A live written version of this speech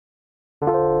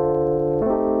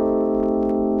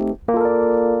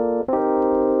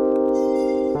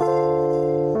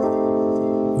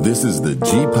This is the G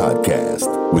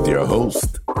Podcast with your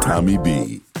host, Tommy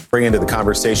B. Bring into the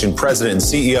conversation President and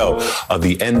CEO of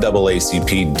the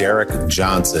NAACP, Derek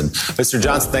Johnson. Mr.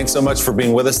 Johnson, thanks so much for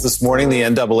being with us this morning. The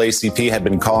NAACP had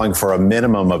been calling for a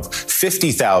minimum of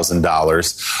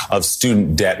 $50,000 of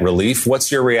student debt relief.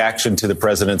 What's your reaction to the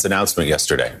president's announcement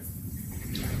yesterday?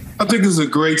 I think this is a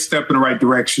great step in the right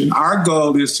direction. Our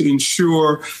goal is to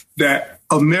ensure that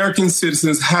American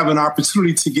citizens have an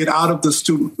opportunity to get out of the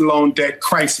student loan debt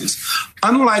crisis.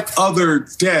 Unlike other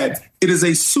debt, it is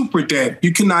a super debt.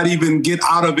 You cannot even get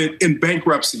out of it in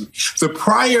bankruptcy. The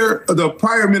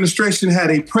prior administration had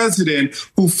a president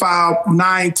who filed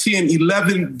 9, 10,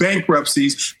 11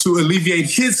 bankruptcies to alleviate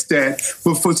his debt.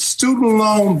 But for student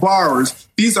loan borrowers,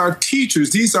 these are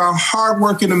teachers. These are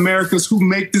hardworking Americans who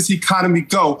make this economy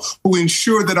go, who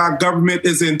ensure that our government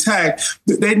is intact.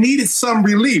 They needed some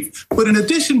relief. But in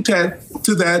addition to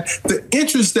that, the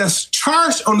interest that's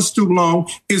charged on the student loan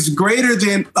is greater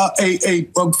than a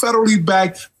federally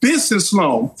backed business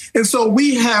loan. And so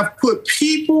we have put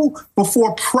people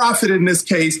before profit in this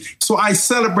case. So I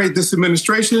celebrate this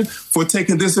administration for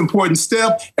taking this important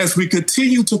step as we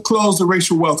continue to close the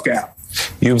racial wealth gap.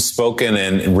 You've spoken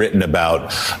and written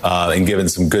about and given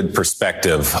some good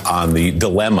perspective on the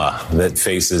dilemma that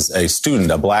faces a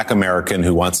student, a Black American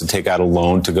who wants to take out a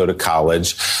loan to go to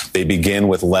college. They begin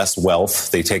with less wealth.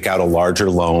 They take out a larger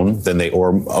loan. Then they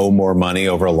owe more money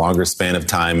over a longer span of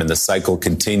time, and the cycle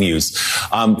continues.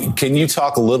 Can you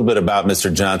talk a little bit about,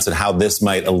 Mr. Johnson, how this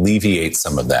might alleviate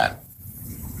some of that?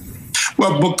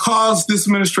 Well, because this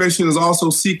administration is also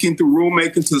seeking through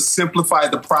rulemaking to simplify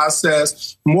the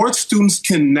process, more students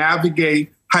can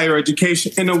navigate higher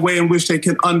education in a way in which they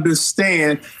can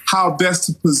understand how best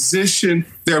to position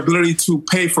their ability to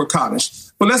pay for college.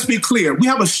 But let's be clear, we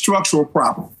have a structural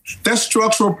problem. That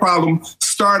structural problem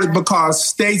started because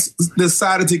states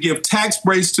decided to give tax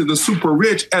breaks to the super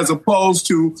rich as opposed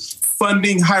to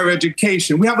funding higher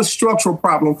education. We have a structural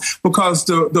problem because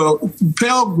the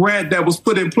Pell Grant that was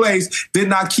put in place did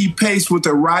not keep pace with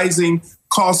the rising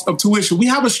cost of tuition. We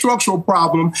have a structural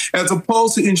problem. As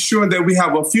opposed to ensuring that we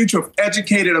have a future of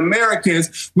educated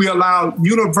Americans, we allow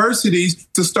universities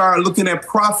to start looking at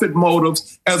profit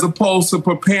motives as opposed to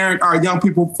preparing our young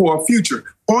people for a future.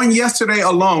 On yesterday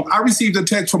alone, I received a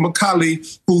text from a colleague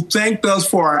who thanked us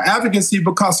for our advocacy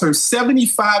because her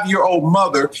 75-year-old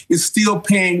mother is still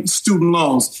paying student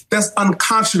loans. That's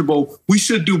unconscionable. We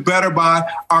should do better by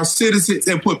our citizens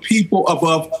and put people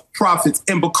above profits.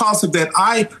 And because of that,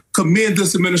 I commend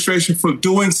this administration for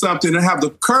doing something and have the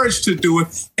courage to do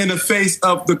it in the face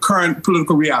of the current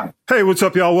political reality. Hey, what's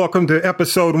up, y'all? Welcome to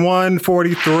episode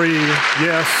 143.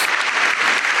 Yes.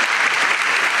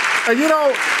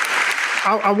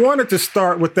 I wanted to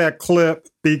start with that clip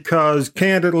because,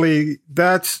 candidly,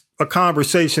 that's a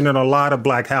conversation in a lot of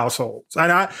Black households.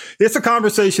 And it's a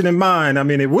conversation in mine. I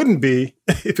mean, it wouldn't be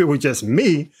if it were just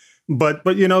me, but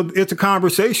it's a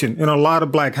conversation in a lot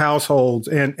of Black households,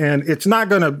 and it's not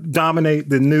going to dominate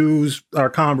the news or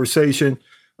conversation.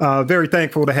 Very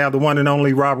thankful to have the one and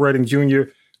only Rob Redding Jr.,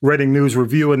 Redding News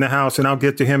Review in the house, and I'll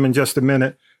get to him in just a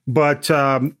minute. But,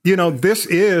 this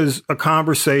is a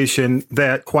conversation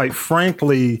that, quite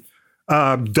frankly,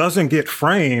 doesn't get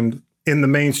framed in the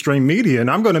mainstream media.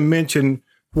 And I'm going to mention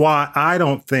why I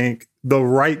don't think the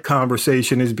right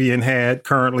conversation is being had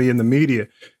currently in the media.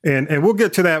 And we'll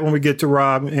get to that when we get to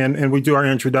Rob and we do our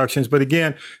introductions. But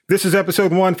again, this is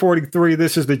episode 143.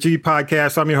 This is the G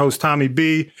Podcast. I'm your host, Tommy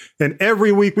B. And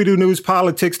every week we do news,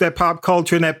 politics, that pop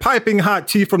culture, and that piping hot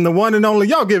tea from the one and only.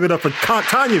 Y'all give it up for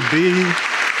Tanya B.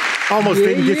 Almost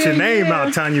didn't get your name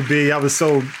out, Tanya B. I'm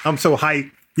so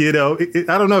hyped.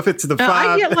 I don't know if it's the 5.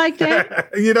 I get like that.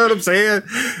 You know what I'm saying?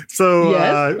 So,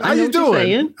 yes, how you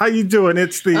doing? How you doing?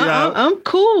 It's the. I'm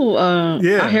cool.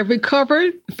 I have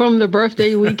recovered from the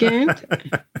birthday weekend.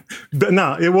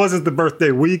 No, it wasn't the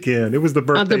birthday weekend. It was the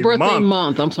birthday month. The birthday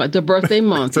month. I'm sorry, the birthday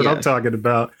month. That's what I'm talking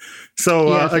about.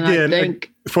 So again,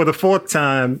 for the 4th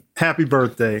time, happy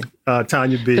birthday,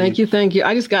 Tanya B. Thank you.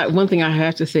 I just got one thing I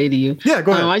have to say to you. Yeah,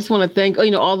 go ahead. I just want to thank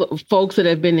all the folks that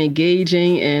have been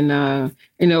engaging and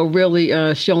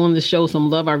really showing the show some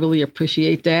love. I really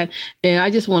appreciate that. And I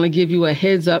just want to give you a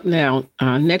heads up now.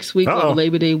 Next week, on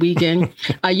Labor Day weekend,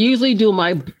 I usually do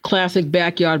my classic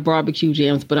backyard barbecue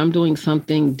jams, but I'm doing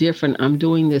something different. I'm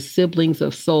doing the Siblings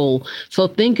of Soul. So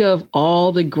think of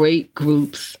all the great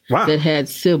groups that had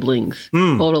siblings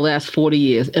over the last 40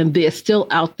 years, and they're still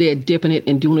out there dipping it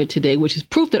and doing it today, which is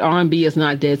proof that R&B is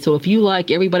not dead. So if you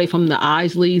like everybody from the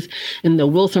Isleys and the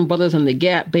Wilson Brothers and the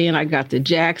Gap Band, I got the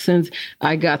Jacksons,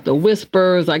 I got the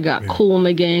Whispers, I got Kool and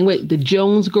the Gang, the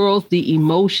Jones Girls, the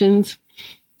Emotions.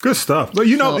 Good stuff. But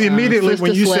immediately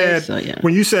when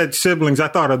you said siblings, I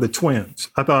thought of the twins.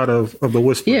 I thought of the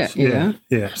Whispers. Yeah.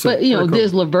 So, but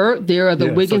there's Levert. There are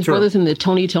the Wiggins brothers and the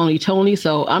Tony.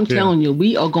 So I'm telling you,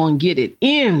 we are going to get it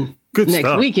in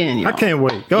next weekend. Y'all. I can't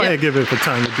wait. Go ahead, give it for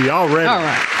time to be all ready. All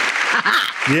right.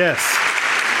 Yes.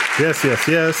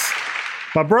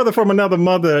 My brother from another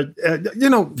mother.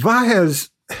 Vi has.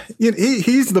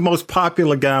 He's the most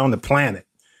popular guy on the planet.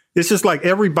 It's just like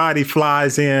everybody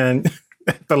flies in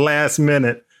at the last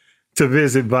minute to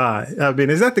visit Vi. I mean,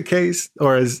 is that the case?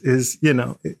 Or is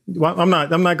I'm not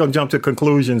going to jump to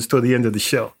conclusions till the end of the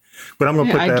show, but I'm going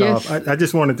to put that off. I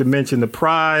just wanted to mention the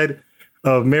pride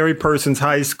of Mary Persons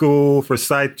High School,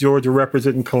 Forsyth, Georgia,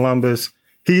 representing Columbus.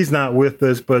 He's not with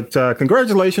us, but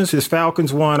congratulations. His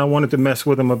Falcons won. I wanted to mess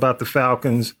with him about the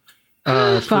Falcons.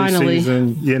 Finally.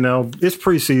 Preseason, it's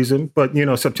preseason, but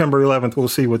September 11th, we'll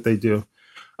see what they do.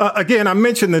 Again, I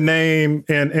mentioned the name,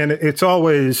 and it's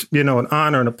always, an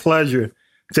honor and a pleasure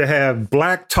to have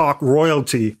Black Talk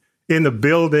royalty in the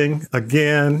building.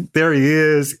 Again, there he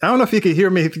is. I don't know if he could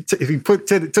hear me if he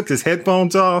took his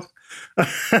headphones off.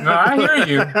 No, I hear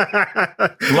you.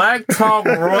 Black Talk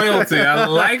royalty. I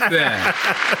like that.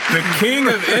 The king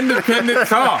of independent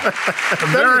talk.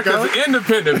 America's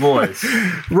independent voice.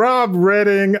 Rob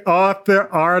Redding,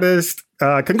 author, artist.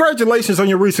 Congratulations on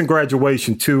your recent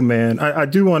graduation too, man. I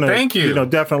do want to, thank you.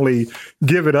 Definitely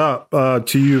give it up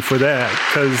to you for that.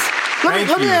 Because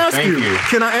let me ask you.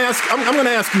 Can I ask? I'm going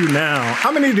to ask you now.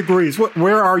 How many degrees?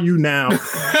 Where are you now?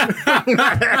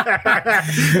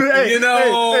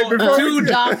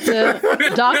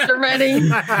 Dr. Redding.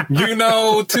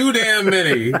 Too damn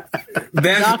many.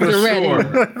 That's Dr. for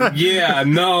Redding. sure. Yeah,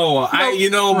 no.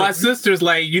 My sister's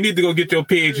like, you need to go get your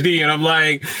PhD, and I'm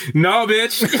like, no,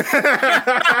 bitch.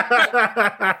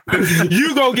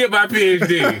 You go get my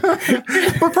PhD.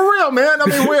 But for real, man.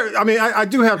 I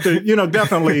do have to,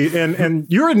 definitely. And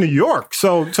you're in New York,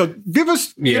 so give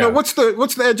us, what's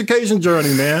the education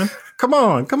journey, man? Come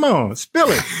on, spill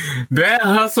it. That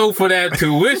hustle for that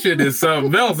tuition is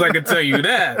something else, I can tell you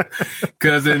that.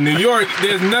 Because in New York,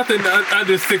 there's nothing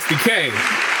under $60K.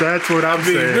 That's what I'm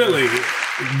saying. Really.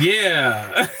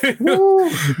 Yeah.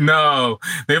 No.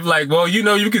 They're like, well,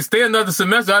 you can stay another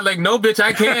semester. I'm like, no, bitch,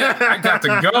 I can't. I got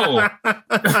to go.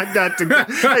 I got to go.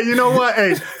 Hey, you know what?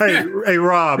 Hey,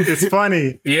 Rob, it's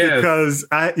funny because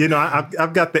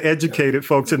I've got the educated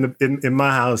folks in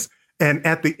my house. And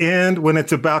at the end, when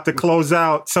it's about to close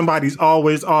out, somebody's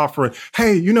always offering,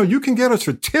 hey, you can get a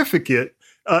certificate.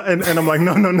 And I'm like,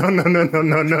 no.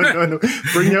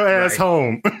 Bring your ass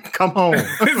home. Come home.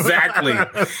 Exactly.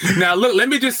 Now, look, let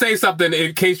me just say something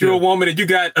in case you're a woman and you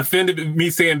got offended with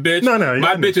me saying bitch. No.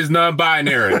 My bitch is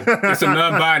non-binary. It's a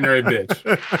non-binary bitch.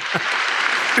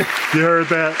 You heard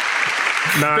that?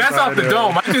 That's off the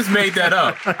dome. I just made that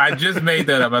up. I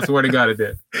swear to God I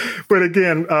did. But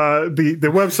again, the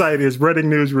website is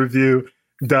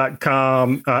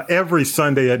readingnewsreview.com. Every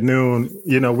Sunday at noon,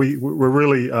 we're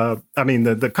really,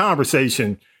 the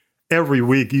conversation every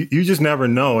week, you just never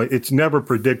know. It's never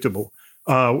predictable.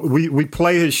 We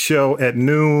play his show at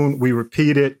noon. We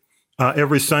repeat it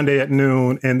every Sunday at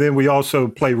noon. And then we also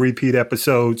play repeat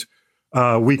episodes,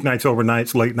 weeknights,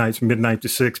 overnights, late nights, midnight to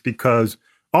 6, because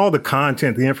all the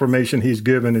content, the information he's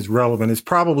given is relevant. It's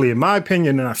probably, in my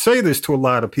opinion, and I say this to a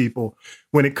lot of people,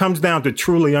 when it comes down to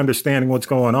truly understanding what's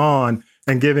going on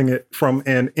and giving it from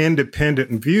an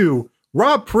independent view,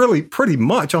 Rob pretty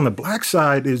much on the Black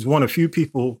side is the few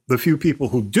people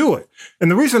who do it.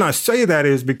 And the reason I say that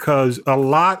is because a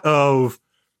lot of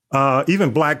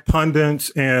even Black pundits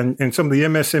and some of the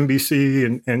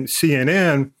MSNBC and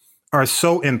CNN are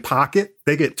so in pocket.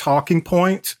 They get talking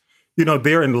points.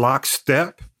 They're in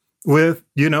lockstep with,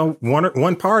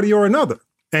 one party or another.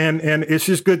 And it's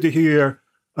just good to hear,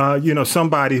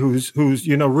 somebody who's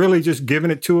really just giving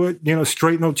it to it,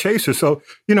 straight, no chaser. So,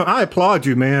 I applaud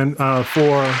you, man,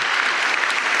 for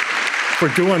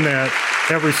doing that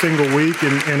every single week.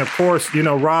 And of course,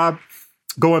 Rob,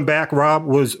 going back, Rob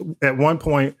was at one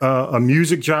point a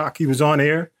music jock. He was on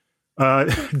air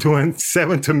doing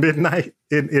 7 to midnight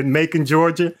in Macon,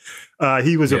 Georgia.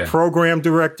 He was a program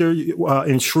director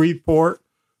in Shreveport,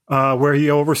 where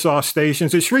he oversaw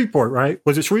stations in Shreveport, right?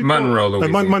 Was it Shreveport?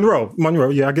 Monroe. Monroe.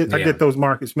 Yeah, I get those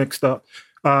markets mixed up.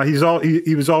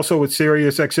 He was also with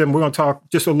Sirius XM. We're going to talk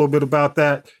just a little bit about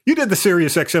that. You did the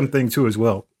Sirius XM thing too, as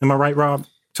well. Am I right, Rob?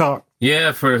 Talk.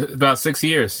 Yeah, for about 6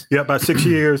 years. Yeah, about 6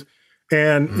 years.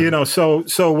 And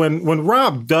so when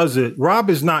Rob does it,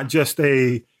 Rob is not just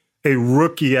a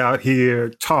rookie out here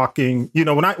talking.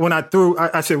 When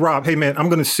I said, Rob, hey man, I'm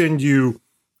going to send you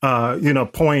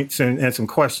points and some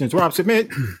questions. Rob said, man,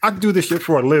 I do this shit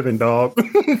for a living, dog.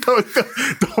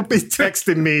 Don't be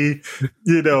texting me,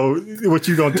 what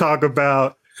you going to talk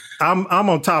about. I'm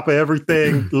on top of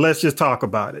everything. Let's just talk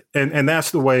about it. And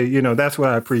that's the way, that's what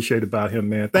I appreciate about him,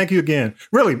 man. Thank you again.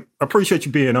 Really appreciate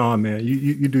you being on, man.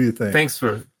 You do your thing. Thanks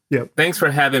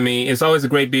for having me. It's always a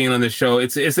great being on the show.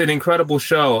 It's an incredible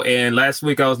show. And last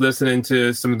week I was listening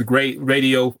to some of the great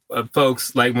radio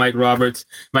folks like Mike Roberts.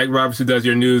 Mike Roberts, who does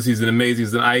your news, he's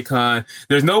an icon.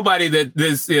 There's nobody that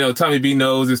this Tommy B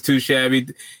knows is too shabby.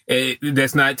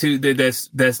 That's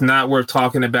not worth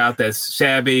talking about. That's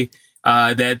shabby.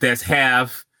 That's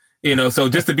half. So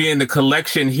just to be in the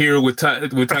collection here with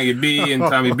Tanya B and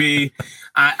Tommy B,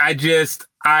 I'm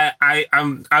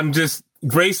just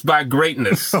graced by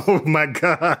greatness. Oh my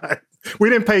God.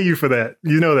 We didn't pay you for that.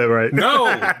 You know that, right?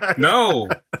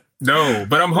 No,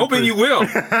 but I'm hoping you will.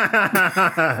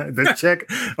 The check.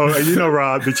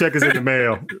 Rob, the check is in the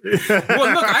mail.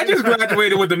 Well, look, I just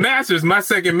graduated with the master's, my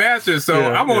second master's.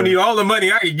 So I'm going to need all the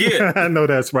money I can get. I know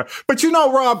that's right. But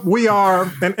Rob, we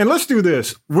are, and let's do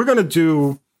this. We're going to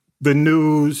do the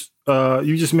news.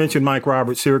 You just mentioned Mike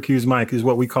Roberts, Syracuse Mike is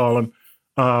what we call him.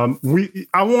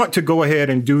 I want to go ahead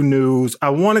and do news. I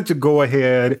wanted to go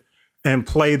ahead and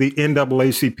play the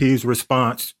NAACP's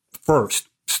response first,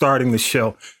 starting the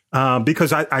show,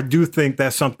 because I do think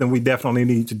that's something we definitely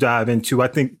need to dive into. I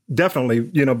think definitely,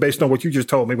 based on what you just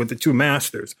told me with the two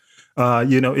masters,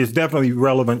 it's definitely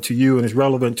relevant to you and it's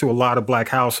relevant to a lot of Black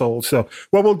households. So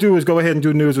what we'll do is go ahead and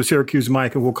do news with Syracuse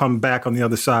Mike, and we'll come back on the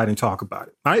other side and talk about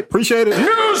it. All right, appreciate it.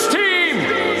 News team,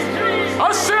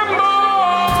 assemble!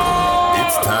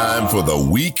 Time for the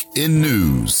Week in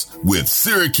News with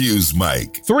Syracuse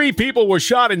Mike. 3 people were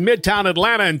shot in Midtown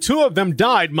Atlanta, and 2 of them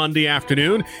died Monday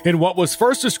afternoon in what was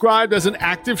first described as an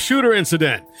active shooter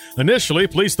incident. Initially,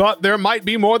 police thought there might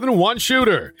be more than one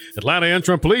shooter. Atlanta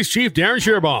Interim Police Chief Darren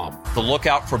Shearbaum. The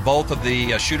lookout for both of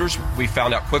the shooters, we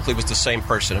found out quickly, was the same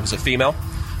person. It was a female,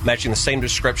 matching the same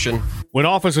description. When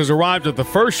officers arrived at the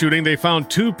first shooting, they found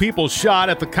 2 people shot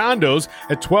at the condos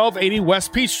at 1280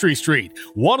 West Peachtree Street.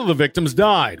 One of the victims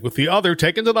died, with the other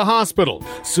taken to the hospital.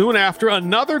 Soon after,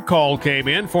 another call came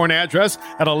in for an address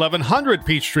at 1100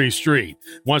 Peachtree Street.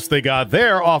 Once they got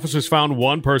there, officers found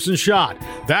one person shot.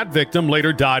 That victim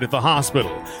later died at the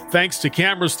hospital. Thanks to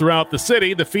cameras throughout the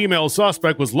city, the female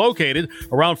suspect was located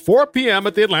around 4 p.m.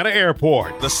 at the Atlanta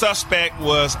airport. The suspect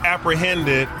was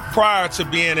apprehended prior to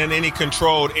being in any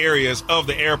controlled areas of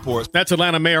the airport. That's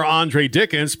Atlanta Mayor Andre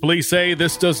Dickens. Police say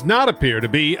this does not appear to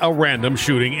be a random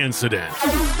shooting incident.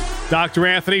 Dr.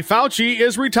 Anthony Fauci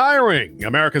is retiring.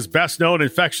 America's best-known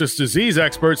infectious disease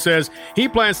expert says he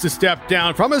plans to step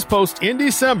down from his post in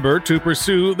December to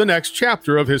pursue the next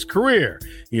chapter of his career.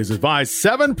 He has advised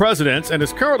 7 presidents and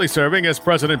is currently serving as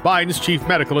President Biden's chief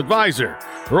medical advisor.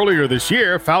 Earlier this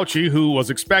year, Fauci, who was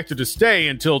expected to stay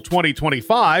until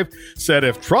 2025, said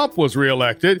if Trump was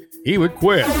reelected, he would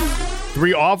quit.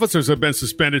 3 officers have been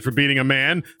suspended for beating a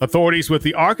man. Authorities with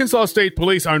the Arkansas State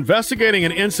Police are investigating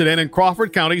an incident in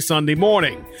Crawford County Sunday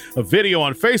morning. A video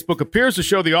on Facebook appears to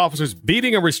show the officers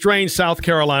beating a restrained South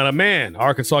Carolina man.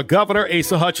 Arkansas Governor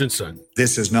Asa Hutchinson.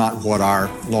 This is not what our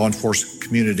law enforcement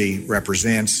community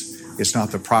represents. It's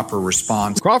not the proper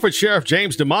response. Crawford Sheriff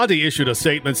James DeMonte issued a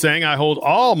statement saying, "I hold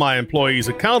all my employees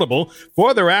accountable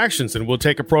for their actions and will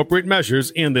take appropriate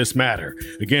measures in this matter."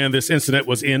 Again, this incident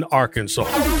was in Arkansas.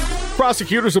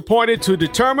 Prosecutors appointed to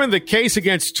determine the case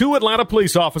against 2 Atlanta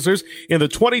police officers in the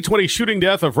 2020 shooting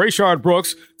death of Rayshard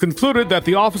Brooks concluded that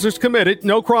the officers committed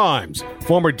no crimes.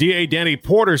 Former DA Danny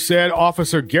Porter said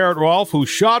Officer Garrett Rolfe, who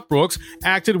shot Brooks,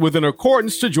 acted within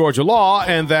accordance to Georgia law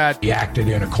and that he acted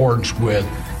in accordance with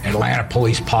Atlanta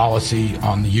police policy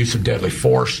on the use of deadly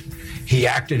force. He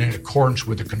acted in accordance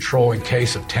with the controlling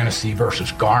case of Tennessee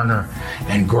versus Garner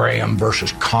and Graham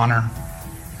versus Connor.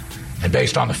 And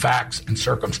based on the facts and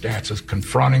circumstances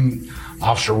confronting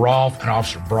Officer Rolfe and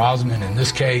Officer Brosnan in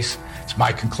this case, it's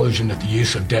my conclusion that the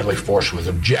use of deadly force was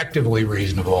objectively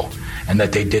reasonable and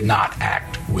that they did not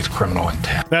act with criminal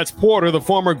intent. That's Porter, the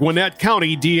former Gwinnett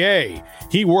County DA.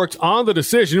 He worked on the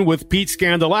decision with Pete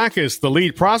Skandalakis, the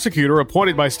lead prosecutor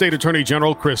appointed by State Attorney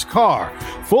General Chris Carr.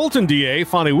 Fulton DA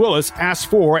Fonnie Willis asked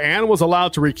for and was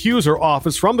allowed to recuse her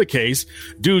office from the case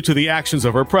due to the actions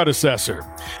of her predecessor.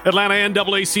 Atlanta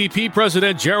NAACP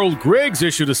President Gerald Griggs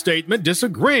issued a statement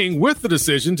disagreeing with the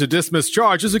decision to dismiss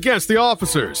charges against the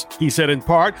officers. He said said in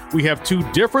part, "We have two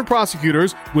different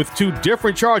prosecutors with two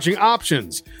different charging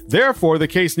options. Therefore, the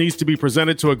case needs to be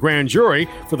presented to a grand jury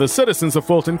for the citizens of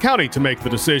Fulton County to make the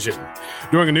decision."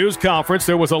 During a news conference,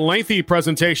 there was a lengthy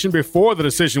presentation before the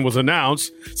decision was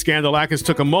announced. Skandalakis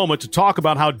took a moment to talk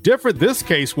about how different this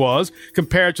case was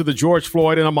compared to the George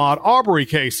Floyd and Ahmaud Arbery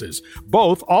cases.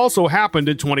 Both also happened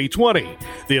in 2020.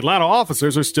 The Atlanta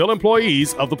officers are still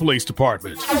employees of the police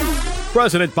department.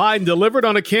 President Biden delivered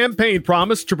on a campaign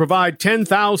promise to provide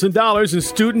 $10,000 in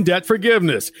student debt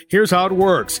forgiveness. Here's how it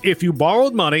works. If you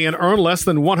borrowed money and earn less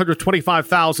than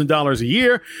 $125,000 a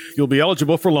year, you'll be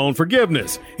eligible for loan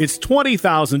forgiveness. It's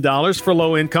 $20,000 for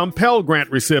low-income Pell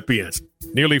Grant recipients.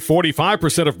 Nearly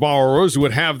 45% of borrowers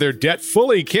would have their debt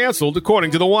fully canceled, according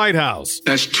to the White House.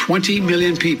 That's 20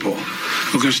 million people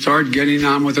who can start getting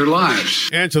on with their lives.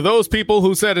 And to those people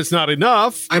who said it's not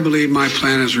enough, I believe my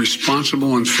plan is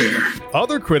responsible and fair.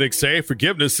 Other critics say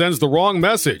forgiveness sends the wrong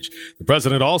message. The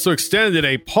president also extended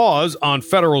a pause on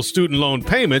federal student loan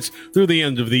payments through the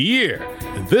end of the year.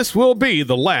 And this will be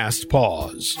the last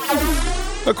pause.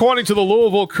 According to the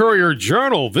Louisville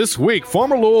Courier-Journal, this week,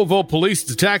 former Louisville police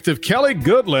detective Kelly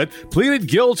Goodlett pleaded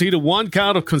guilty to one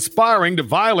count of conspiring to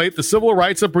violate the civil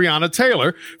rights of Breonna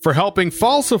Taylor for helping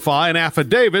falsify an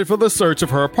affidavit for the search of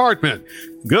her apartment.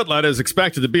 Goodlett is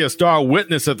expected to be a star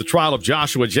witness at the trial of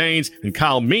Joshua Janes and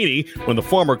Kyle Meany when the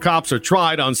former cops are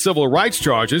tried on civil rights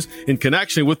charges in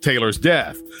connection with Taylor's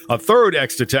death. A third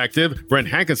ex-detective, Brent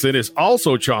Hankinson, is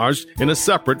also charged in a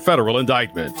separate federal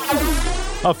indictment.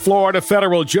 A Florida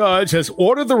federal judge has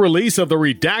ordered the release of the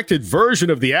redacted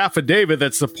version of the affidavit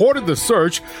that supported the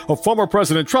search of former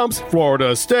President Trump's Florida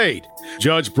estate.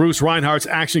 Judge Bruce Reinhart's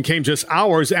action came just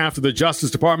hours after the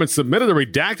Justice Department submitted a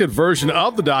redacted version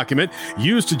of the document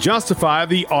used to justify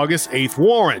the August 8th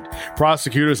warrant.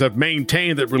 Prosecutors have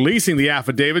maintained that releasing the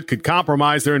affidavit could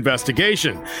compromise their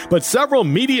investigation, but several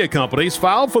media companies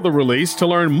filed for the release to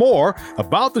learn more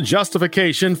about the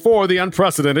justification for the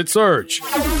unprecedented search.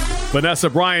 Vanessa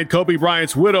Bryant, Kobe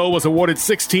Bryant's widow, was awarded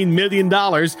 $16 million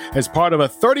as part of a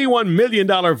 $31 million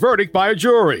verdict by a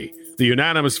jury. The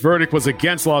unanimous verdict was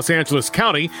against Los Angeles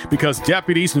County because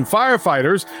deputies and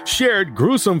firefighters shared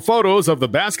gruesome photos of the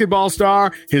basketball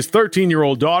star, his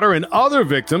 13-year-old daughter, and other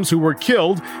victims who were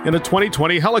killed in a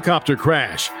 2020 helicopter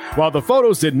crash. While the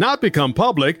photos did not become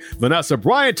public, Vanessa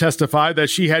Bryant testified that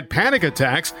she had panic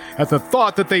attacks at the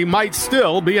thought that they might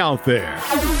still be out there.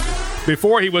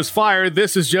 Before he was fired,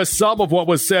 this is just some of what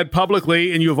was said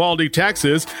publicly in Uvalde,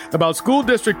 Texas, about School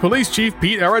District Police Chief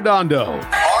Pete Arredondo. Our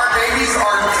babies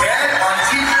are dead. Our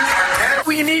teachers are dead.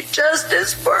 We need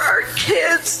justice for our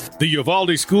kids. The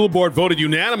Uvalde School Board voted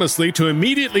unanimously to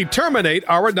immediately terminate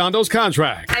Arredondo's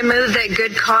contract. I move that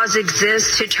good cause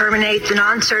exists to terminate the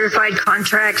non-certified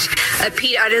contracts of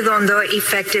Pete Arredondo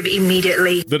effective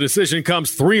immediately. The decision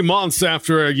comes 3 months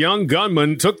after a young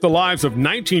gunman took the lives of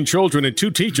 19 children and 2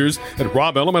 teachers at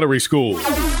Robb Elementary School.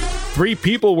 3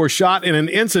 people were shot in an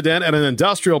incident at an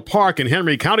industrial park in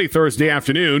Henry County Thursday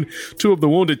afternoon. 2 of the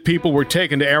wounded people were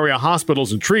taken to area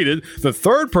hospitals and treated. The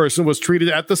third person was treated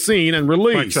at the scene and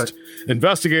released.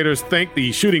 Investigators think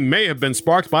the shooting may have been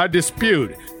sparked by a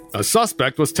dispute. A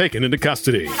suspect was taken into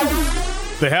custody.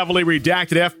 The heavily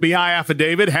redacted FBI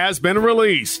affidavit has been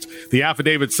released. The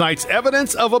affidavit cites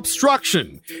evidence of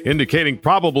obstruction, indicating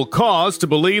probable cause to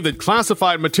believe that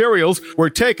classified materials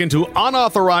were taken to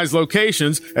unauthorized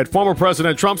locations at former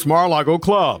President Trump's Mar-a-Lago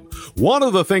club. One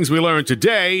of the things we learned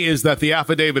today is that the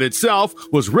affidavit itself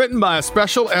was written by a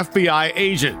special FBI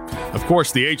agent. Of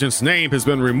course, the agent's name has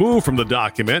been removed from the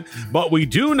document, but we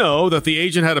do know that the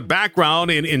agent had a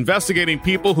background in investigating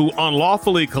people who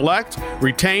unlawfully collect,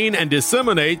 retain, and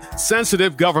disseminate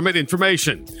sensitive government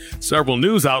information. Several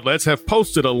news outlets have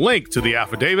posted a link to the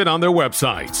affidavit on their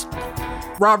websites.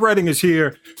 Rob Redding is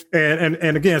here.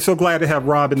 And again, so glad to have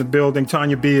Rob in the building.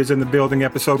 Tanya B is in the building,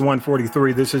 episode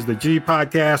 143. This is the G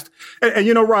podcast. And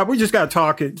you know, Rob, we just got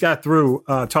through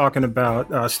talking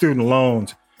about student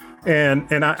loans.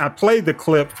 And I played the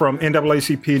clip from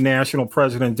NAACP National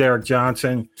President Derek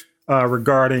Johnson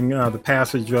regarding the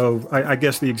passage of, I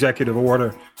guess, the executive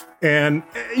order. And,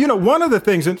 you know, one of the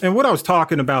things, and what I was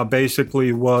talking about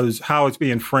basically was how it's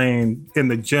being framed in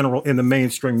the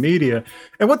mainstream media.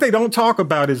 And what they don't talk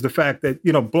about is the fact that,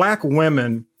 you know, Black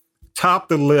women top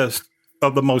the list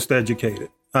of the most educated,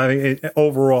 I mean,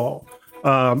 overall.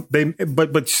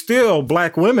 But still,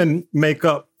 Black women make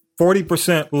up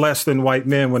 40% less than white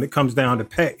men when it comes down to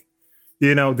pay.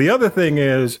 You know, the other thing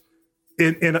is,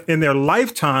 in their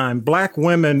lifetime, Black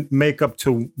women make up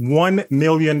to $1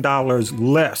 million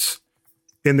less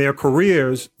in their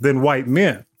careers than white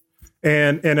men.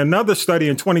 And another study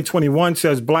in 2021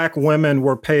 says Black women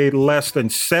were paid less than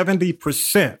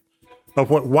 70% of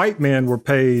what white men were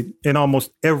paid in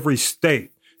almost every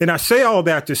state. And I say all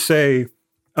that to say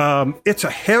it's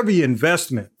a heavy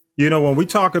investment. When we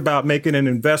talk about making an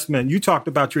investment, you talked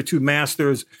about your 2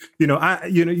 masters. A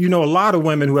lot of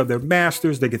women who have their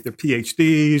masters, they get their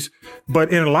PhDs,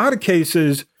 but in a lot of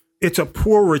cases, it's a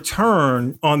poor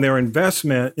return on their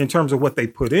investment in terms of what they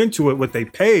put into it, what they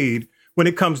paid, when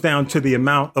it comes down to the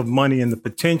amount of money and the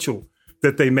potential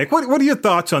that they make. What are your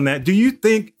thoughts on that? Do you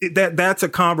think that that's a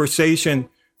conversation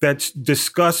that's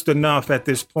discussed enough at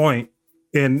this point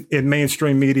in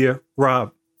mainstream media?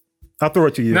 Rob, I'll throw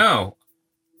it to you. No.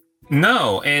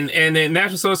 And the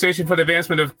National Association for the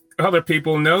Advancement of Colored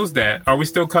People knows that. Are we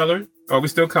still colored? I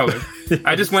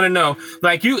just want to know,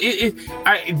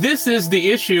 this is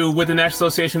the issue with the National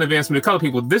Association of Advancement of Colored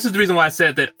People. This is the reason why I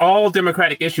said that all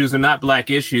Democratic issues are not Black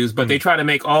issues, but they try to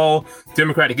make all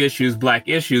Democratic issues Black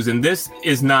issues. And this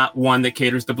is not one that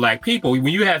caters to Black people. When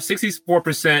you have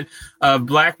 64% of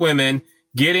Black women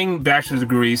getting bachelor's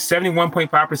degrees,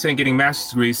 71.5% getting master's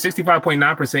degrees,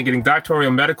 65.9% getting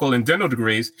doctoral, medical, and dental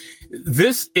degrees.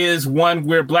 This is one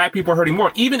where Black people are hurting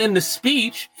more. Even in the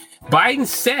speech, Biden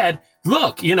said,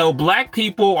 look, Black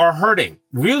people are hurting,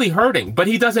 really hurting, but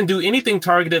he doesn't do anything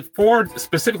targeted for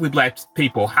specifically Black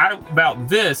people. How about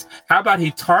this? How about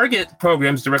he target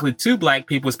programs directly to Black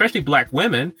people, especially Black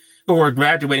women who are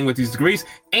graduating with these degrees?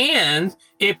 And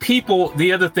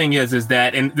the other thing is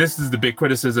that, and this is the big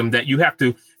criticism, that you have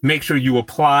to make sure you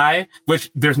apply,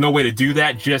 which there's no way to do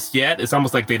that just yet. It's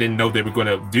almost like they didn't know they were going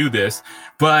to do this.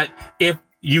 But if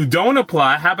you don't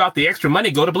apply, how about the extra money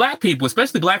go to Black people,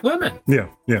 especially Black women? Yeah.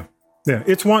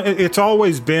 It's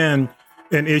always been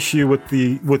an issue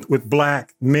with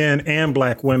Black men and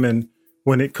Black women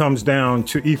when it comes down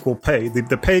to equal pay.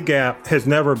 The pay gap has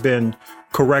never been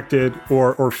corrected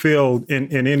or filled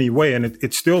in any way, and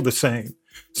it's still the same.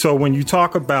 So when you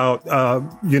talk about,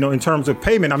 in terms of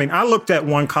payment, I looked at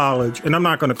one college, and I'm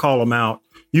not going to call them out.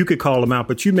 You could call them out,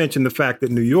 but you mentioned the fact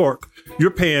that New York, you're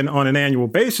paying on an annual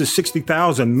basis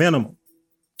 $60,000 minimum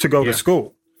to go to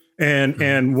school.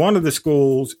 And one of the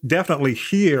schools, definitely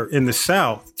here in the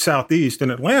Southeast in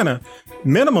Atlanta,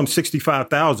 minimum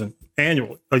 $65,000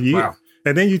 annually a year. Wow.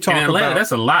 And then you talk in Atlanta, about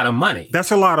that's a lot of money. That's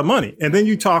a lot of money. And then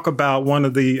you talk about one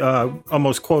of the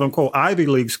almost quote unquote Ivy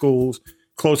League schools,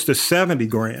 close to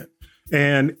 $70,000.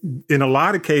 And in a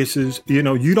lot of cases, you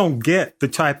don't get the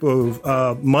type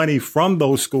of money from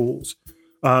those schools.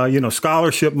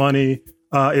 Scholarship money.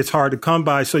 It's hard to come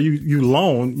by. So you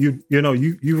loan, you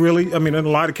really, in a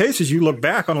lot of cases, you look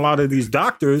back on a lot of these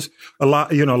doctors, a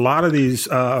lot of these,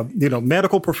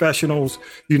 medical professionals,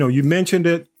 you mentioned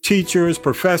it, teachers,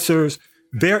 professors,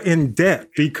 they're in debt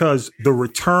because the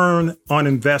return on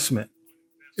investment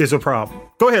is a problem.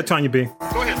 Go ahead, Tanya B.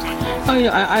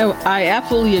 I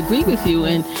absolutely agree with you.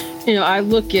 And, I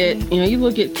look at, you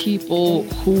look at people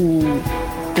who,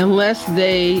 unless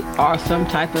they are some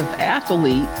type of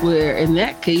athlete, where in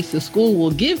that case, the school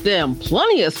will give them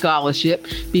plenty of scholarship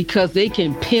because they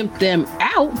can pimp them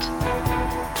out.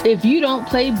 If you don't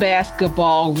play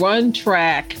basketball, run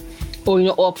track,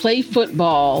 or play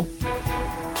football,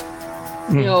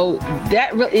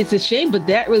 it's a shame, but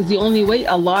that was the only way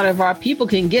a lot of our people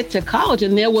can get to college.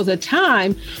 And there was a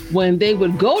time when they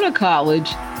would go to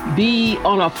college, be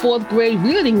on a 4th grade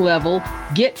reading level,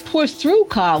 get pushed through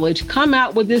college, come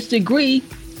out with this degree,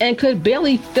 and could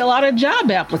barely fill out a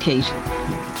job application.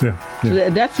 Yeah. So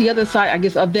that's the other side, I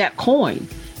guess, of that coin,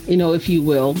 if you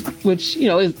will, which,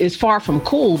 is far from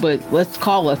cool, but let's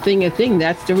call a thing.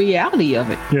 That's the reality of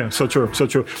it. Yeah, so true.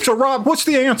 So, Rob, what's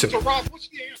the answer?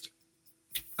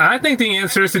 I think the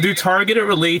answer is to do targeted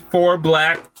relief for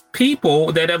Black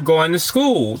people that have gone to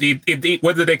school,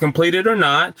 whether they complete it or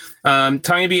not.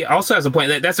 Tanya B also has a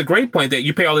point. That's a great point, that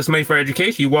you pay all this money for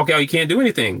education. You walk out, you can't do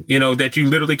anything, that you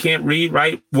literally can't read,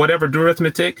 write, whatever, do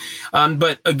arithmetic.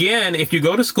 But again, if you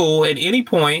go to school at any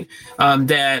point,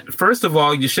 that first of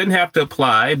all, you shouldn't have to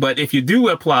apply. But if you do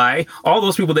apply, all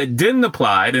those people that didn't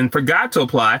apply and forgot to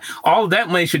apply, all of that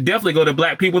money should definitely go to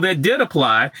Black people that did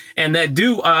apply and that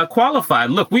do qualify.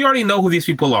 Look, we already know who these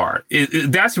people are.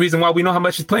 That's the reason why we know how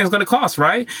much this plan is going to cost,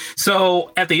 right?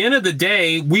 So at the end of the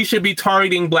day, we should be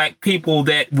targeting Black people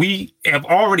that we have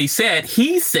already said.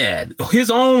 He said his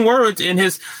own words in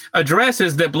his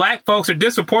addresses that Black folks are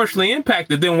disproportionately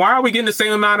impacted. Then why are we getting the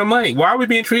same amount of money? Why are we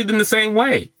being treated in the same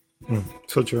way?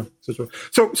 So true.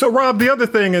 So Rob, the other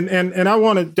thing, and I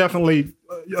want to definitely,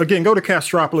 again, go to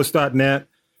castropolis.net.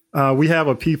 We have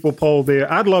a people poll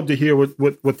there. I'd love to hear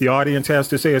what the audience has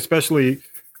to say, especially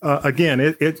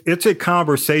again, it's a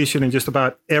conversation in just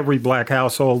about every Black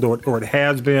household, or it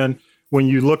has been. When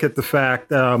you look at the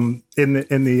fact in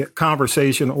the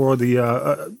conversation or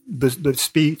the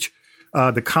speech,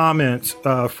 the comments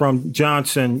from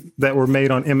Johnson that were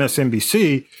made on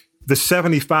MSNBC, the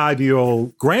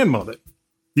 75-year-old grandmother,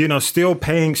 still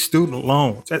paying student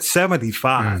loans at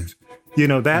 75.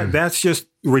 That's just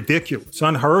ridiculous,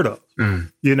 unheard of.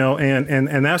 And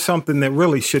that's something that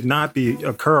really should not be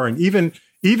occurring.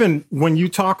 Even when you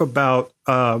talk about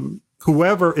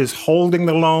whoever is holding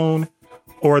the loan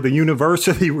or the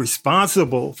university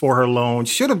responsible for her loan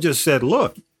should have just said,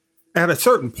 look, at a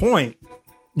certain point,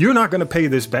 you're not going to pay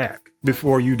this back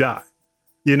before you die.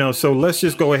 So let's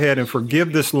just go ahead and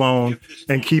forgive this loan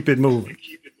and keep it moving.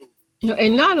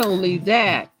 And not only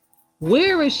that,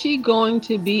 where is she going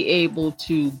to be able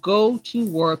to go to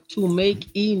work to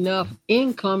make enough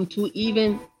income to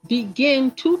even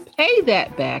begin to pay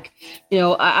that back?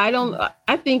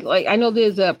 I think I know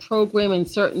there's a program in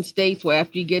certain states where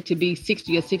after you get to be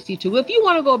 60 or 62, if you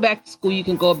want to go back to school, you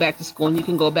can go back to school, and you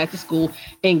can go back to school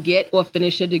and get or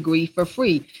finish a degree for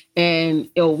free. And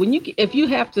if you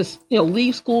have to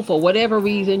leave school for whatever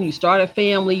reason, you start a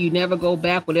family, you never go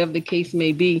back, whatever the case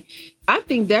may be, I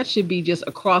think that should be just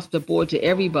across the board to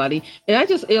everybody. And I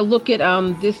just look at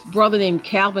this brother named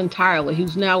Calvin Tyler,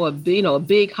 who's now a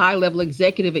big high-level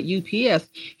executive at UPS.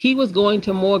 He was going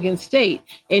to Morgan State,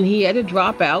 and he had to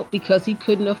drop out because he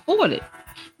couldn't afford it.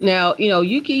 Now,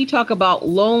 you talk about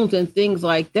loans and things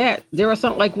like that. There are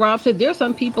some, like Rob said, there are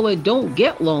some people that don't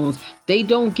get loans. They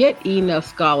don't get enough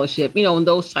scholarship, and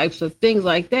those types of things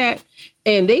like that.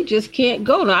 And they just can't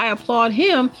go. And I applaud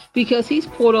him because he's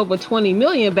poured over $20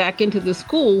 million back into the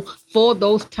school for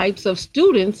those types of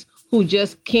students who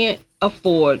just can't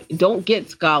afford, don't get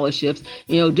scholarships,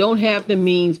 don't have the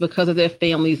means because of their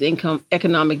family's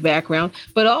economic background.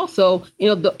 But also,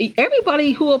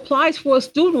 everybody who applies for a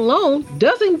student loan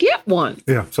doesn't get one.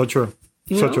 Yeah, so true.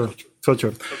 So true.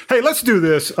 Hey, let's do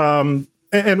this. And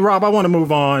Rob, I want to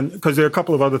move on because there are a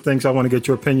couple of other things I want to get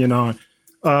your opinion on.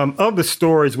 Of the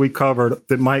stories we covered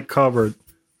that Mike covered,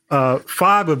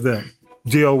 5 of them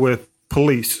deal with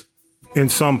police in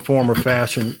some form or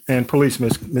fashion and police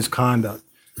misconduct.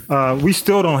 We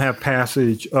still don't have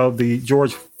passage of the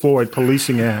George Floyd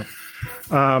Policing Act.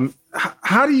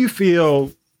 How do you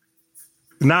feel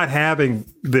not having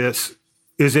this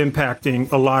is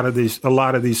impacting a lot of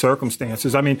these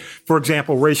circumstances? I mean, for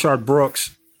example, Rayshard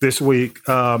Brooks this week,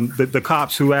 the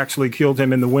cops who actually killed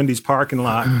him in the Wendy's parking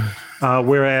lot,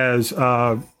 whereas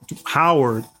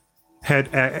Howard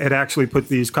had actually put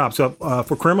these cops up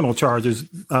for criminal charges.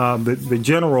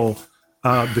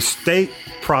 The state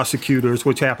prosecutors,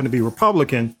 which happen to be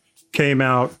Republican, came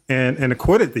out and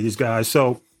acquitted these guys.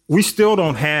 So we still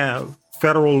don't have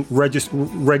federal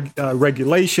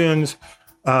regulations,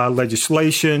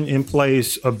 legislation in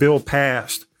place, a bill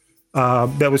passed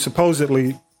that was supposed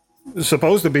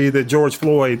to be the George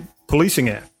Floyd Policing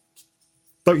Act.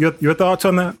 But your thoughts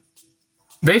on that?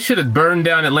 They should have burned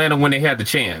down Atlanta when they had the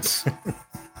chance.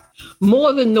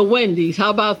 More than the Wendy's. How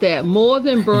about that? More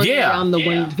than burning down the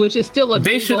Wendy's, which is still a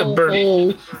big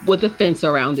hole with a fence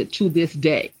around it to this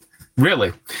day.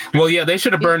 Really? Well, yeah, they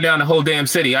should have burned down the whole damn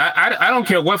city. I don't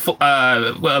care what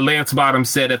Lance Bottoms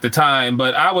said at the time,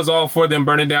 but I was all for them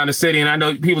burning down the city. And I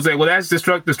know people say, well, that's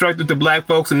destructive to black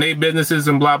folks and their businesses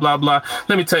and blah, blah, blah.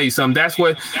 Let me tell you something. That's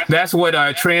what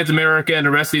Transamerica and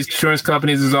the rest of these insurance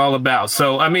companies is all about.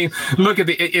 So, I mean, look, at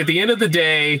the end of the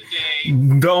day,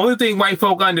 the only thing white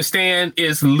folk understand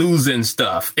is losing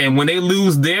stuff. And when they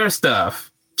lose their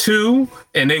stuff too,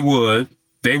 and they would,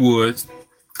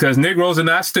 because Negroes are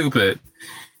not stupid.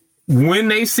 When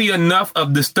they see enough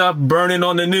of the stuff burning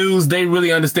on the news, they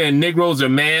really understand Negroes are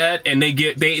mad, and they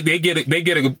get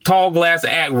a tall glass of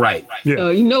act right.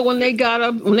 Yeah. When they got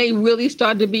up, when they really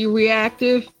started to be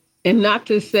reactive, and not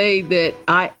to say that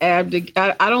I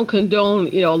don't condone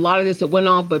a lot of this that went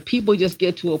on, but people just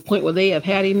get to a point where they have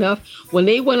had enough. When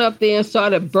they went up there and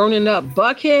started burning up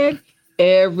Buckhead,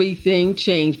 everything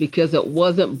changed because it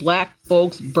wasn't black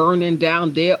folks burning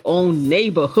down their own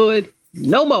neighborhood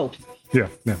no more. Yeah.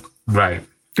 Right.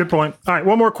 Good point. All right,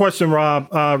 one more question, Rob,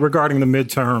 regarding the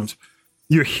midterms.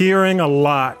 You're hearing a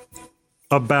lot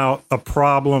about a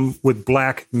problem with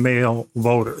black male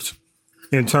voters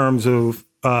in terms of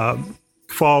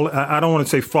I don't want to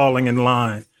say falling in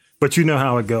line, but you know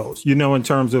how it goes. In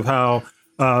terms of how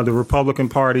the Republican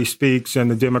Party speaks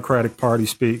and the Democratic Party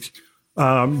speaks.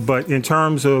 But in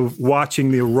terms of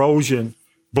watching the erosion,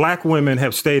 black women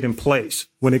have stayed in place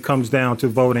when it comes down to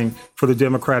voting for the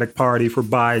Democratic Party, for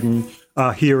Biden,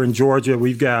 here in Georgia.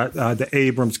 We've got the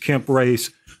Abrams-Kemp race.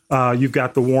 You've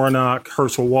got the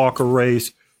Warnock-Herschel Walker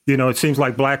race. It seems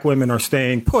like black women are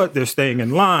staying put. They're staying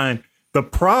in line. The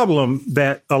problem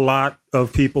that a lot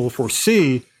of people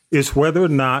foresee is whether or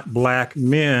not black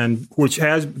men, which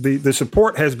has the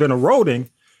support has been eroding,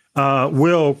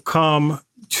 will go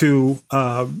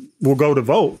to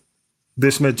vote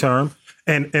this midterm,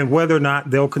 and whether or not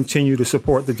they'll continue to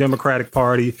support the Democratic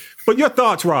Party. But your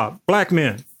thoughts, Rob, black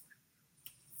men.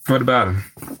 What about them?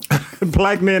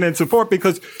 Black men in support,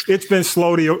 because it's been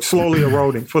slowly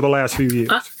eroding for the last few years.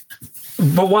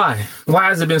 But why? Why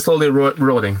has it been slowly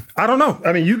eroding? I don't know.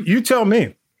 I mean, you tell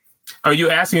me. Are you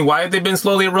asking why have they been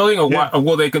slowly eroding, or why? Or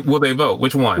will they vote?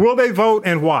 Which one? Will they vote,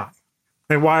 and why?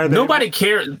 And why are they? Nobody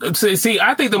cares. See,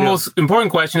 I think the most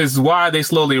important question is why are they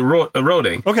slowly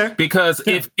eroding? Okay. Because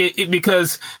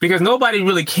because nobody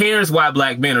really cares why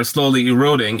black men are slowly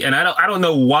eroding, and I don't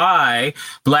know why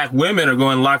black women are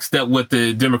going lockstep with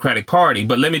the Democratic Party.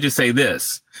 But let me just say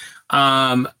this.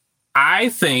 I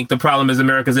think the problem is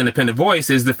America's independent voice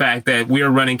is the fact that we are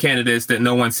running candidates that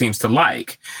no one seems to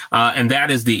like. And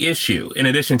that is the issue. In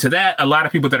addition to that, a lot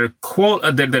of people that are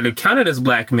that are counted as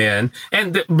black men,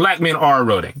 and black men are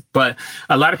eroding, but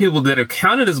a lot of people that are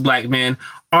counted as black men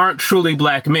aren't truly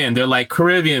black men. They're like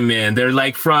Caribbean men. They're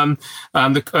like from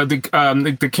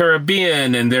the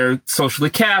Caribbean, and they're socially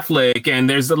Catholic. And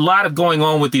there's a lot of going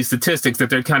on with these statistics that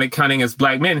they're kind of counting as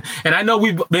black men. And I know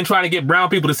we've been trying to get brown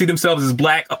people to see themselves as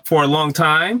black for a long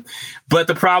time, but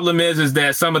the problem is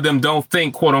that some of them don't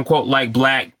think, quote unquote, like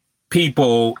black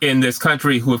people in this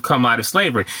country who have come out of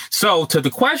slavery. So to the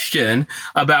question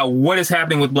about what is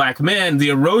happening with black men, the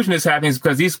erosion is happening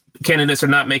because these candidates are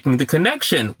not making the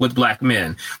connection with black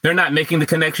men. They're not making the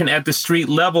connection at the street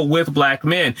level with black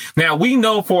men. Now, we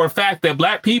know for a fact that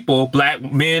black people, black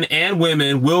men and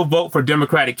women, will vote for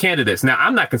Democratic candidates. Now,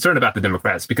 I'm not concerned about the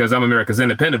Democrats because I'm America's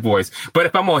independent voice. But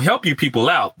if I'm going to help you people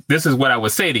out, this is what I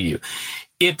would say to you.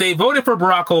 If they voted for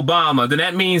Barack Obama, then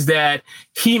that means that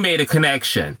he made a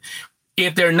connection.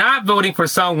 If they're not voting for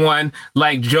someone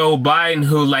like Joe Biden,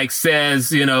 who says,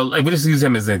 we'll just use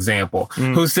him as an example,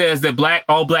 who says that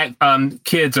all black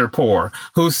kids are poor,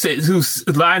 who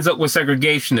lines up with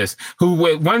segregationists, who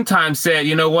at one time said,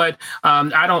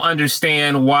 I don't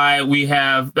understand why we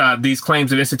have these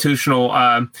claims of institutional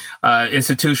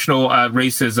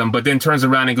racism, but then turns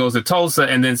around and goes to Tulsa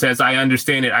and then says, I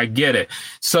understand it, I get it.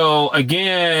 So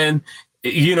again,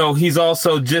 he's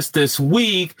also just this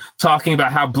week talking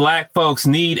about how black folks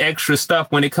need extra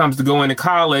stuff when it comes to going to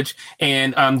college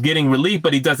and getting relief,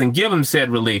 but he doesn't give them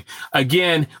said relief.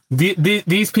 Again,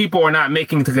 these people are not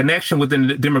making the connection within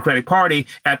the Democratic Party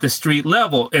at the street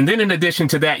level. And then in addition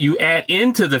to that, you add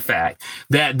into the fact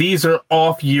that these are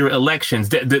off-year elections.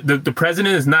 The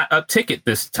president is not up ticket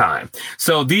this time.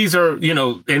 So these are,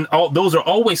 those are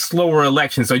always slower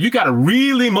elections. So you got to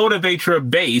really motivate your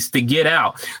base to get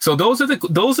out. So those are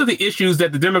the issues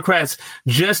that the Democrats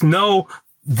just know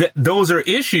that those are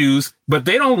issues, but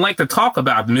they don't like to talk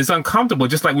about them. It's uncomfortable.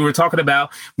 Just like we were talking about,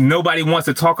 nobody wants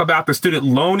to talk about the student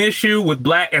loan issue with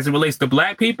as it relates to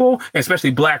black people,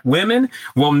 especially black women.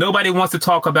 Well, nobody wants to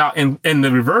talk about in the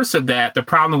reverse of that, the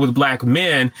problem with black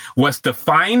men was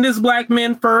defined as black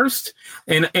men first,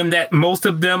 and that most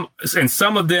of them and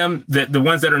some of them, that the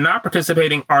ones that are not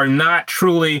participating are not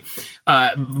truly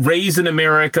raised in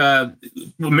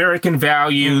American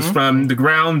values from the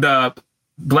ground up.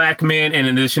 Black men, and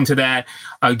in addition to that,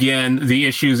 again, the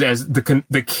issues as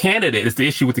the candidate is the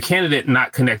issue with the candidate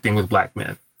not connecting with black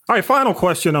men. All right, final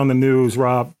question on the news,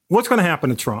 Rob. What's going to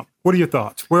happen to Trump? What are your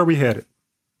thoughts? Where are we headed?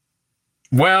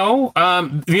 Well, there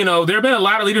have been a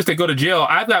lot of leaders that go to jail.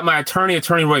 I've got my attorney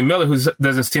Roy Miller, who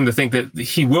doesn't seem to think that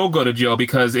he will go to jail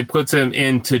because it puts him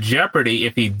into jeopardy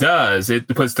if he does. It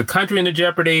puts the country into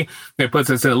jeopardy. It puts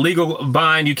us in a legal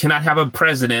bind. You cannot have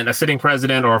a sitting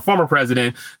president or a former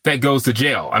president that goes to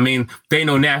jail. I mean, they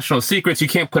know national secrets. You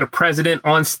can't put a president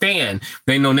on stand.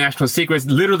 They know national secrets.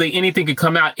 Literally anything could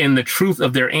come out in the truth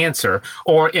of their answer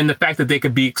or in the fact that they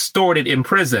could be extorted in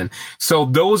prison. So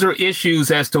those are issues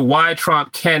as to why Trump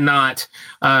cannot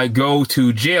go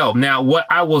to jail. Now, what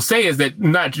I will say is that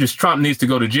not just Trump needs to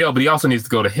go to jail, but he also needs to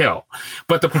go to hell.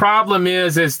 But the problem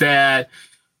is that,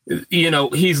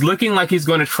 he's looking like he's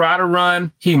going to try to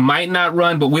run. He might not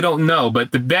run, but we don't know.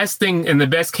 But the best thing and the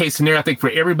best case scenario, I think, for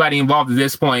everybody involved at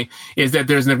this point is that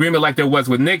there's an agreement like there was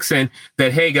with Nixon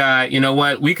that, hey, guy, you know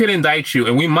what? We could indict you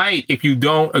and we might if you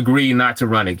don't agree not to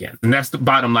run again. And that's the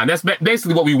bottom line. That's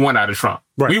basically what we want out of Trump.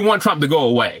 Right. We want Trump to go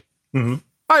away. Mm-hmm.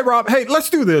 All right, Rob. Hey, let's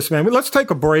do this, man. Let's take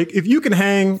a break. If you can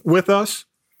hang with us,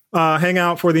 hang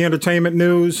out for the entertainment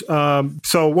news.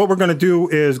 So what we're going to do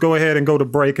is go ahead and go to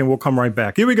break, and we'll come right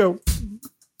back. Here we go.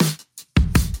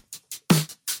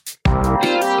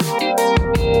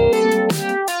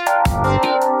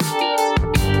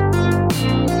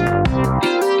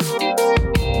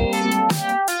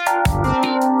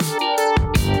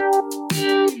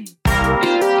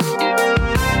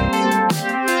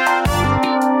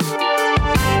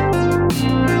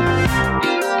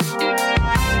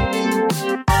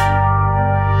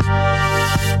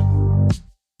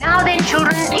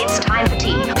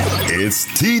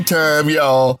 It's tea time,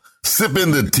 y'all.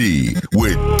 Sipping the tea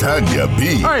with Tanya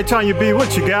B. All right, Tanya B,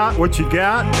 what you got?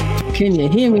 Can you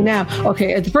hear me now?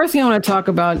 Okay, the first thing I want to talk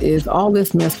about is all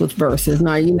this mess with Versus.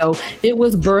 Now, it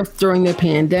was birthed during the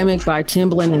pandemic by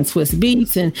Timbaland and Swizz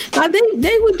Beatz, and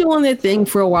they were doing their thing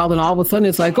for a while, and all of a sudden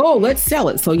it's like, oh, let's sell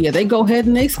it. So yeah, they go ahead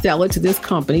and they sell it to this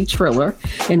company, Triller,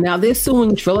 and now they're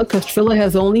suing Triller because Triller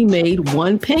has only made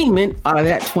one payment out of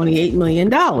that $28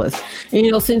 million.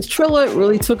 And since Triller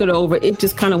really took it over, it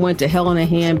just kind of went to hell in a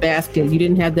handbasket. You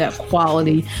didn't have that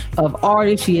quality of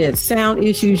artists. You had sound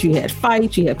issues, you had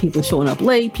fights, you had people showing up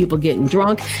late, people getting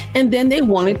drunk, and then they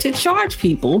wanted to charge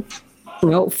people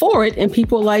for it, and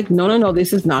people were like, no,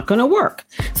 this is not going to work.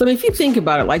 So if you think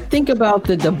about it, think about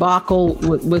the debacle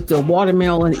with the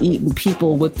watermelon eating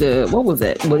people with the, what was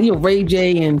it? Well, Ray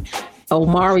J and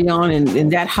Omarion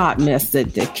and that hot mess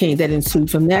that ensued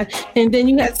from that. And then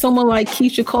you had someone like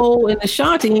Keisha Cole and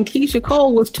Ashanti, and Keisha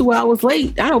Cole was 2 hours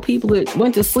late. I know people that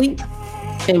went to sleep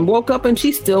and woke up and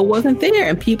she still wasn't there,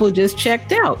 and people just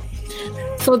checked out.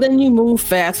 So then you move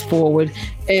fast forward,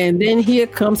 and then here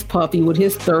comes Puffy with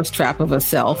his thirst trap of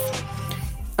herself,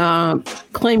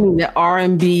 claiming that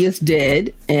R&B is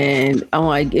dead. And I'm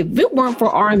like, if it weren't for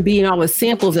R&B and all the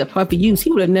samples that Puffy used, he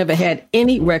would have never had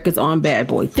any records on Bad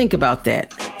Boy. Think about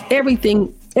that.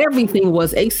 Everything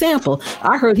was a sample.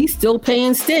 I heard he's still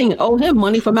paying Sting, owe him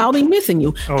money from I'll Be Missing You.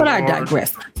 Oh, but Lord. I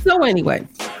digress. So anyway.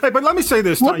 Hey, but let me say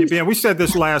this, Tanya B, and we said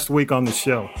this last week on the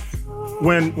show.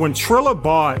 When Triller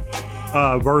bought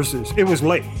Versus, it was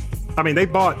late. I mean, they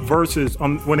bought Versus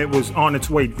when it was on its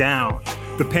way down.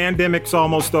 The pandemic's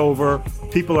almost over.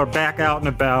 People are back out and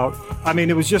about. I mean,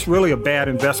 it was just really a bad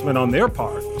investment on their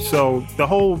part. So the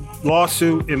whole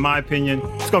lawsuit, in my opinion,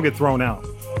 it's going to get thrown out.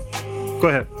 Go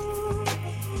ahead.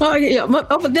 Well, yeah,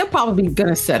 but they're probably going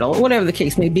to settle, whatever the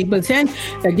case may be. But then,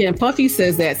 again, Puffy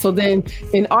says that. So then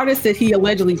an artist that he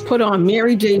allegedly put on,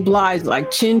 Mary J. Blige,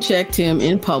 chin-checked him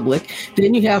in public.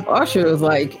 Then you have Usher is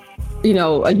like,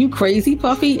 are you crazy,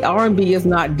 Puffy? R&B is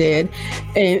not dead.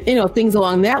 And, things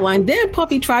along that line. Then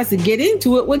Puffy tries to get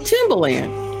into it with Timbaland.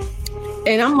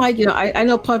 And I'm like, I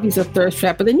know Puffy's a thirst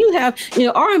trap, but then you have,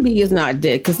 R&B is not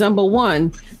dead. Because number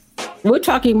one, we're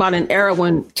talking about an era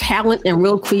when talent and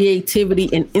real creativity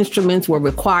and instruments were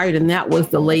required, and that was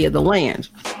the lay of the land.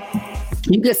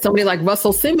 You get somebody like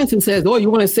Russell Simmons who says, oh, you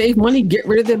want to save money? Get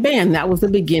rid of the band. That was the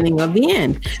beginning of the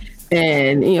end.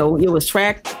 And, it was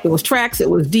tracks, it was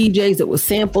DJs, it was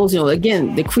samples,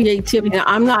 again, the creativity. Now,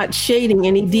 I'm not shading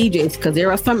any DJs because there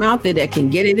are some out there that can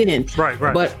get it in. Right.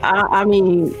 But I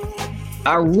mean,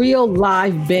 a real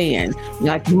live band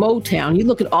like Motown, you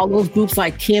look at all those groups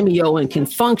like Cameo and Can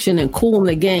Function and Kool and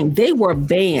the Gang, they were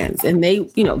bands and they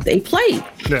played.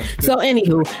 Yeah. So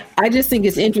anywho, I just think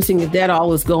it's interesting that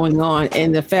all is going on,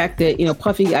 and the fact that,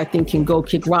 Puffy, I think, can go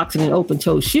kick rocks in an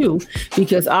open-toe shoe,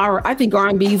 because I think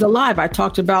R&B is alive. I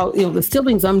talked about, the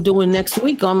siblings I'm doing next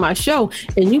week on my show,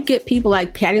 and you get people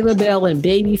like Patti LaBelle and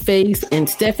Babyface and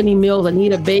Stephanie Mills,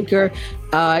 Anita Baker,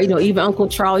 even Uncle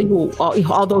Charlie, who,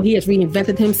 although he has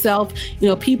reinvented himself,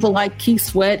 people like Keith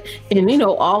Sweat, and,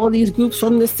 all of these groups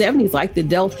from the 70s, like the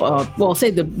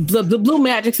the Blue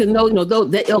Magics and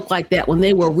those that ilk like that, when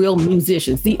they were real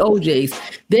musicians, the OJs,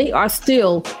 they are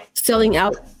still selling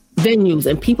out venues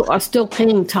and people are still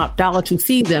paying top dollar to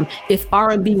see them. If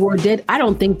R&B were dead, I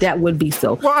don't think that would be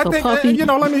so. Well, I think, Puffy,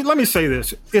 let me say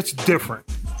this. It's different.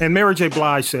 And Mary J.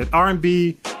 Blige said,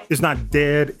 R&B is not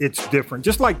dead, it's different.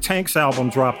 Just like Tank's album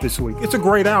dropped this week. It's a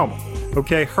great album,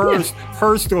 okay? Hers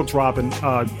still dropping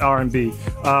R&B.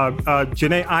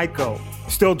 Jhené Aiko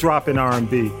still dropping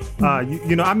R&B.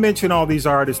 I mentioned all these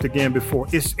artists again before.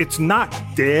 It's not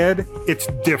dead, it's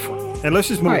different. And let's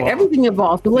just move on. Everything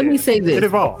evolves. But let me say this. It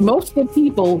evolves. Most of the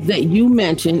people that you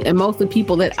mentioned and most of the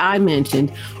people that I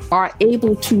mentioned are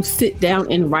able to sit down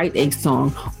and write a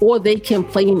song, or they can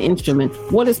play an instrument.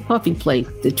 What does Puffy play?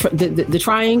 The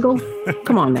triangle?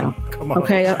 Come on now. Come on.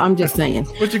 Okay, I'm just saying.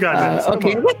 What you got?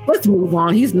 Okay, let's move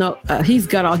on. He's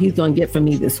got all he's going to get from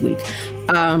me this week.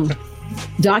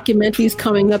 documentaries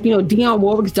coming up. Dionne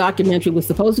Warwick's documentary was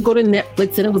supposed to go to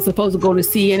Netflix and it was supposed to go to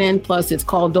CNN Plus. It's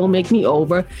called Don't Make Me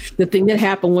Over. The thing that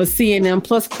happened was CNN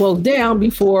Plus closed down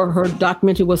before her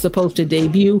documentary was supposed to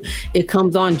debut. It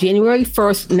comes on January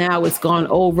 1st. Now it's gone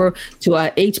over to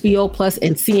HBO Plus,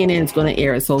 and CNN is going to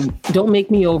air it. So Don't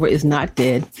Make Me Over is not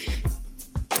dead.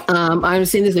 I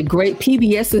understand there's a great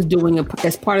PBS is doing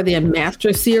as part of their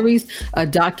Master series, a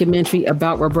documentary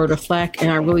about Roberta Flack,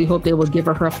 and I really hope they will give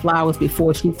her flowers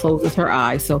before she closes her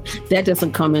eyes. So that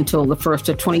doesn't come until the 1st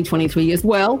of 2023 as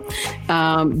well.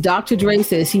 Dr. Dre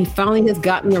says he finally has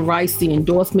gotten the rights, the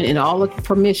endorsement, and all the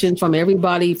permission from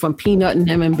everybody, from Peanut and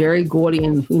them and Berry Gordy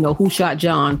and Who Shot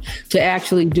John, to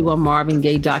actually do a Marvin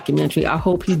Gaye documentary. I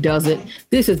hope he does it.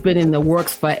 This has been in the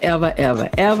works forever, ever,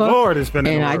 ever. Lord, it's been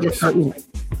in the works. I just heard,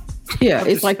 yeah,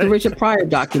 it's like the Richard Pryor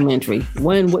documentary,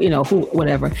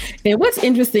 whatever. And what's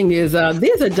interesting is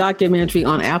there's a documentary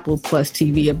on Apple Plus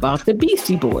TV about the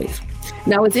Beastie Boys.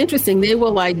 Now, it's interesting. They were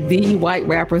like the white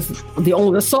rappers,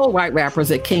 the soul white rappers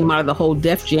that came out of the whole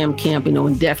Def Jam camp,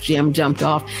 when Def Jam jumped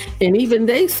off. And even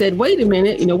they said, wait a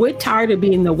minute, we're tired of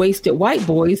being the wasted white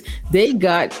boys. They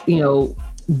got,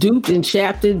 duped and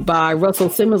shafted by Russell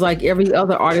Simmons like every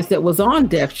other artist that was on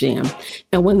Def Jam.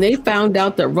 And when they found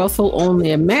out that Russell owned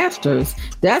their masters,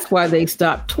 that's why they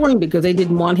stopped touring, because they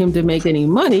didn't want him to make any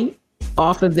money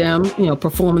off of them,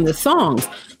 performing the songs.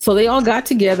 So they all got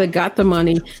together, got the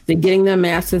money, they're getting their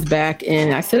masters back.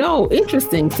 And I said, oh,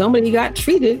 interesting. Somebody got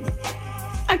treated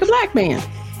like a black man.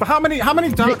 But how many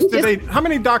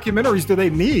documentaries do they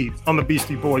need on the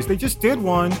Beastie Boys? They just did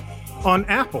one on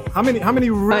Apple. How many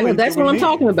really? That's what I'm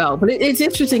talking about. But it's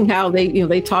interesting how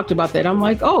they talked about that. I'm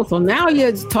like, oh, so now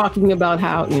you're talking about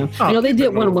how they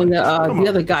did one when the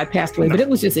other guy passed away, but it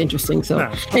was just interesting. So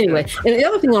anyway, and the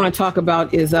other thing I want to talk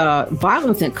about is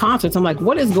violence at concerts. I'm like,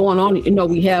 what is going on?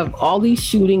 We have all these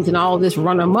shootings and all this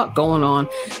run amok going on,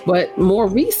 but more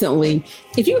recently,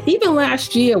 even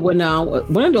last year when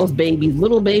one of those babies,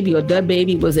 Little Baby or Dud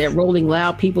Baby, was at Rolling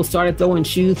Loud, people started throwing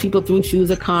shoes. People threw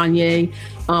shoes at Kanye.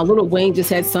 Lil Wayne just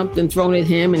had something thrown at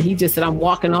him, and he just said, "I'm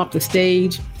walking off the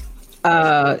stage."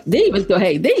 They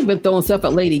even throwing stuff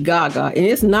at Lady Gaga, and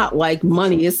it's not like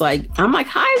money. It's like, I'm like,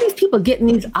 how are these people getting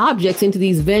these objects into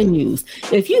these venues?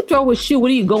 If you throw a shoe, what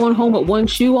are you going home with one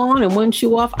shoe on and one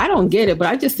shoe off? I don't get it, but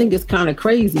I just think it's kind of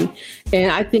crazy.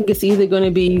 And I think it's either going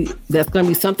to be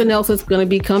something else that's going to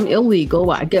become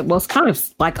illegal. It's kind of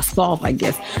like assault, I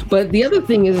guess. But the other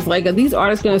thing is like, are these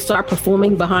artists going to start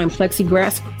performing behind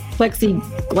plexiglass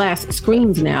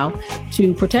screens now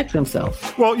to protect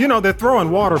themselves? Well, they're throwing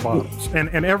water bottles, and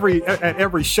at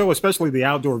every show, especially the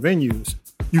outdoor venues,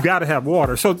 you got to have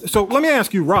water. So let me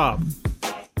ask you, Rob,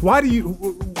 why do you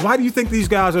think these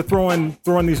guys are throwing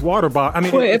these water bottles? I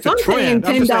mean, it's a trend. If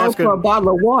I'm paying $10 for a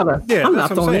bottle of water, I'm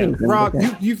not throwing anything. Rob,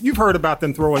 you've heard about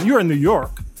them throwing. You're in New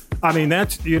York. I mean,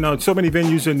 that's, so many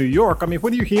venues in New York. I mean,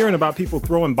 what are you hearing about people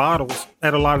throwing bottles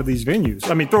at a lot of these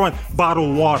venues? I mean, throwing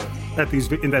bottled water at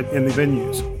in the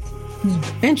venues.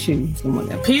 And shoes and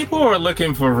whatever. People are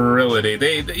looking for virility.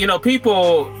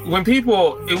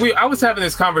 I was having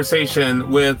this conversation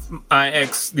with my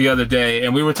ex the other day,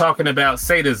 and we were talking about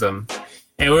sadism.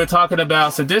 And we were talking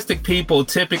about sadistic people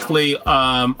typically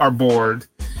are bored.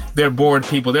 They're bored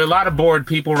people. There are a lot of bored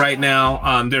people right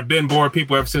now. There have been bored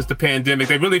people ever since the pandemic.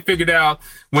 They really figured out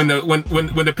when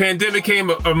the pandemic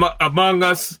came among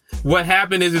us, what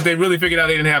happened is they really figured out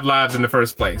they didn't have lives in the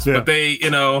first place. Yeah. But they,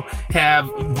 have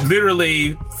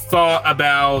literally thought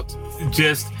about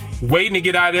just waiting to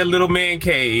get out of their little man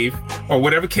cave or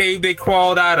whatever cave they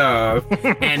crawled out of.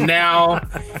 And now,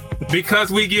 because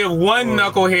we give one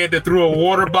knucklehead that threw a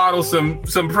water bottle some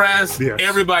press, yes,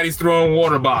 everybody's throwing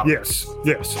water bottles.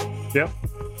 Yes. Yep.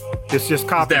 It's just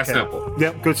copycat. It's that simple.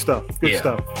 Yep. Good stuff. Good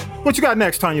stuff. What you got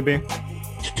next, Tanya B?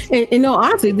 And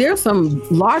honestly, there are some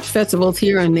large festivals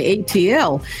here in the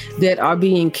ATL that are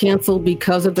being canceled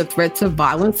because of the threats of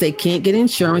violence. They can't get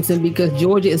insurance, and because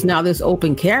Georgia is now this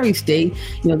open carry state,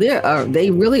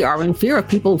 they really are in fear of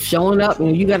people showing up.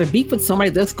 You got to beef with somebody.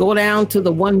 Let's go down to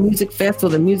the One Music Fest or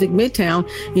the Music Midtown,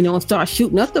 and start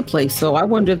shooting up the place. So I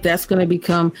wonder if that's going to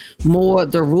become more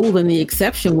the rule than the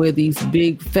exception, where these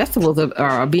big festivals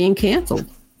are being canceled.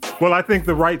 Well, I think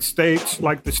the right states,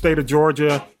 like the state of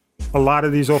Georgia, a lot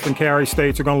of these open carry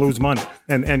states are going to lose money.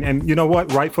 And you know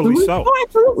what? Rightfully so. Oh,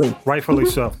 absolutely. Rightfully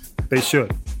so. They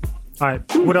should. All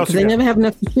right. What else? They never have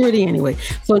enough security anyway.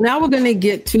 So now we're going to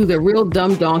get to the real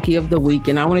dumb donkey of the week.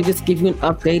 And I want to just give you an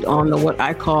update on what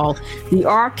I call the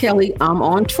R. Kelly I'm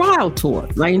on trial tour.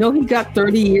 Now, he got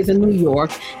 30 years in New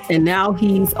York, and now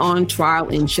he's on trial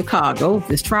in Chicago.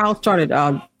 This trial started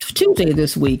Tuesday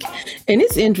this week. And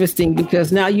it's interesting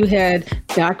because now you had,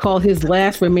 I call his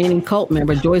last remaining cult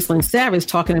member, Joycelyn Savage,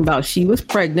 talking about she was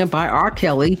pregnant by R.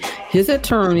 Kelly. His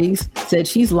attorneys said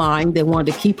she's lying. They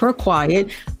wanted to keep her quiet.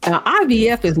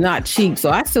 IVF is not cheap. So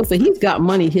I still say he's got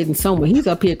money hidden somewhere. He's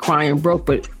up here crying broke,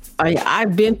 but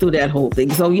I've been through that whole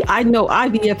thing. So I know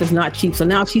IVF is not cheap. So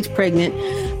now she's pregnant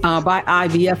by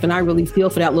IVF. And I really feel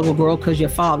for that little girl because your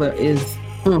father is...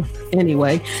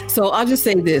 Anyway, so I'll just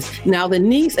say this. Now, the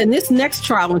niece in this next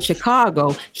trial in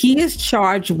Chicago, he is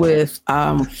charged with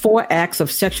 4 acts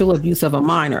of sexual abuse of a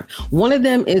minor. One of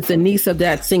them is the niece of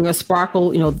that singer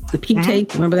Sparkle, the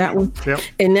P-tape. Remember that one? Yep.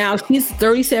 And now she's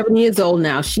 37 years old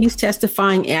now. She's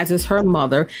testifying as is her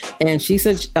mother. And she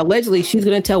said allegedly she's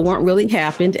going to tell what really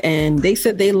happened. And they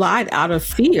said they lied out of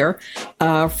fear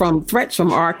from threats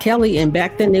from R. Kelly. And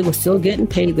back then they were still getting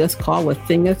paid. Let's call a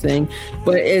thing a thing.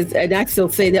 But and I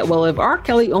still say that, well, if R.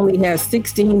 Kelly only has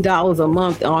 $16 a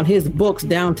month on his books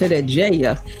down to the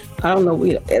Jaya, I don't know,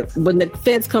 when the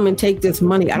feds come and take this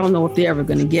money, I don't know if they're ever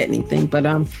going to get anything. But,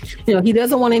 he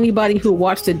doesn't want anybody who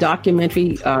watched the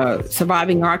documentary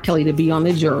Surviving R. Kelly to be on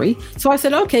the jury. So I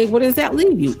said, okay, what does that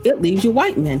leave you? It leaves you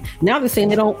white men. Now they're saying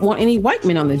they don't want any white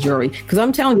men on the jury. Because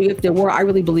I'm telling you, if there were, I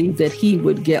really believe that he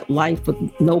would get life with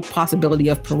no possibility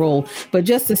of parole. But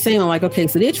just the same, I'm like, okay,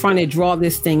 so they're trying to draw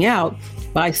this thing out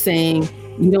by saying,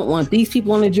 we don't want these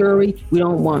people on the jury. We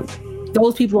don't want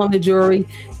those people on the jury.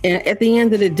 And at the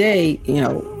end of the day,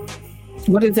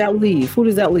 what does that leave? Who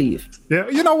does that leave? Yeah,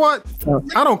 you know what?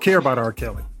 I don't care about R.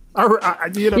 Kelly.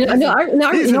 He's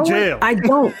in jail. I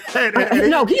don't.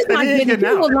 No, he's not getting. He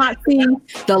will not see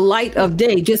the light of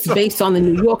day just based on the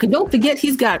New York. And don't forget,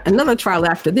 he's got another trial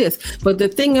after this. But the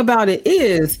thing about it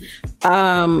is,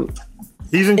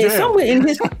 he's in jail. Somewhere in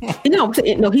his,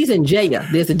 he's in jail.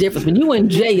 There's a difference. When you in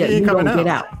jail, you don't get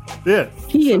out. Yeah.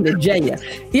 He in the jail.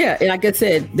 Yeah. And like I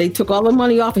said, they took all the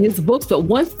money off of his books, but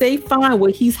once they find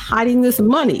where he's hiding this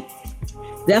money,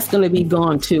 that's going to be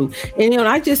gone too. And,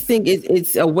 I just think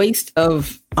it's a waste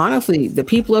of, honestly, the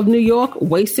people of New York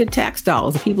wasted tax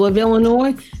dollars. The people of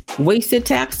Illinois wasted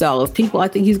tax dollars.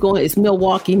 It's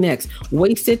Milwaukee next.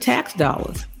 Wasted tax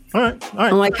dollars. All right.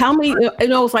 I'm like, how many,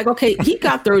 it's like, okay, he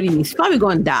got 30, he's probably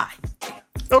going to die.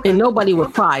 Okay. And nobody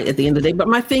would cry at the end of the day. But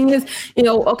my thing is,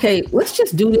 okay, let's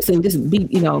just do this and just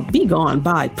be gone.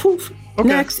 Bye. Poof. Okay.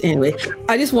 Next. Anyway,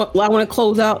 I want to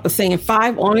close out saying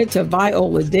 5 on it to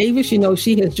Viola Davis. She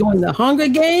has joined the Hunger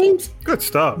Games. Good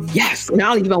stuff. Yes. And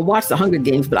I don't even watch the Hunger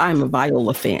Games, but I'm a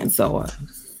Viola fan. So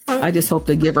I just hope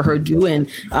to give her due. And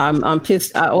I'm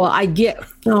pissed. I get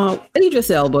Idris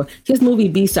Elba. His movie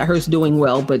Beast, I heard, is doing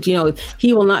well. But,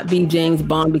 he will not be James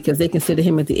Bond because they consider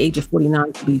him at the age of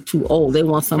 49 to be too old. They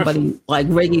want somebody like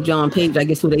Reggie John Page, I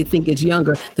guess, who they think is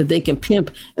younger, that they can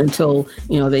pimp until,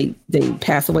 they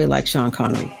pass away like Sean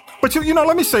Connery. But,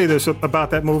 let me say this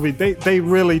about that movie. They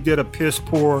really did a piss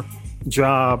poor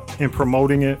job in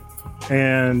promoting it.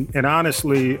 And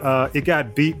honestly, it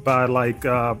got beat by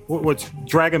what's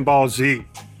Dragon Ball Z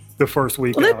the first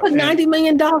week. Well, they put $90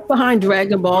 million behind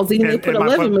Dragon Ball Z, and they put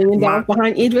 $11 million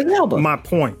behind Idris Elba. My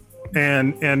point.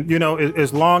 And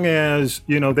as long as,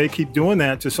 they keep doing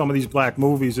that to some of these black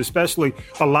movies, especially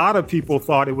a lot of people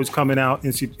thought it was coming out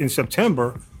in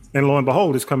September. And lo and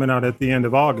behold, it's coming out at the end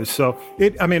of August. So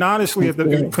honestly,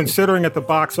 considering at the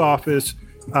box office,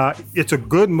 it's a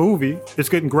good movie. It's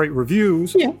getting great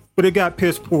reviews, but it got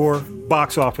piss poor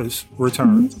box office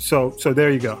return. Mm-hmm. So there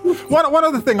you go. One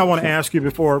other thing I want to ask you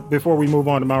before we move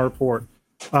on to my report.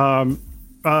 What I'm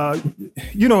going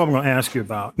to ask you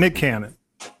about. Nick Cannon,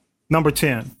 number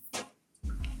 10.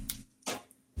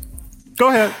 Go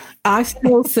ahead. I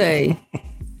still say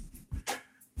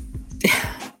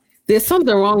there's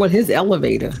something wrong with his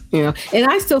elevator, And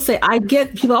I still say, I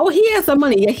get people, he has the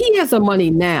money. Yeah, he has the money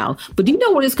now. But do you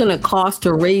know what it's going to cost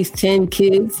to raise 10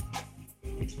 kids,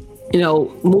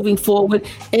 moving forward?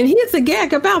 And here's the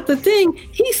gag about the thing.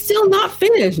 He's still not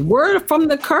finished. Word from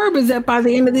the curb is that by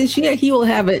the end of this year, he will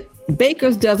have a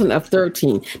baker's dozen of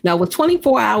 13. Now, with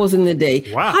 24 hours in the day,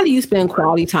 How do you spend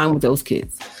quality time with those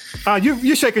kids?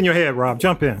 You're shaking your head, Rob.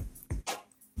 Jump in.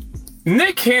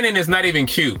 Nick Cannon is not even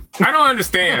cute. I don't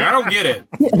understand. I don't get it.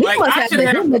 He must have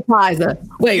been a hypnotizer.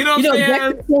 Wait,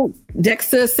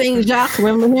 Dexter St. Jacques,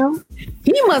 remember him?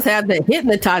 He must have the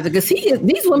hypnotizer because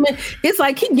these women, it's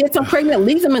like he gets them pregnant,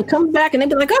 leaves them and comes back and they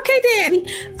be like, okay, daddy.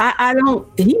 I don't,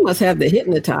 he must have the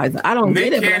hypnotizer. I don't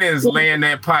get it. Nick Cannon's laying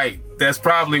that pipe. That's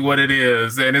probably what it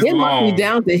is. And it's it long. Must be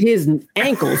down to his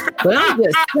ankles. But I'm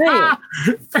just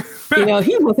saying,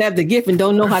 he must have the gift and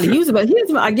don't know how to use it. But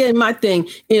here's, again, my thing.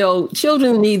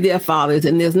 Children need their fathers,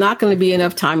 and there's not going to be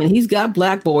enough time. And he's got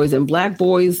black boys, and black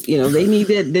boys, they need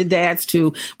their dads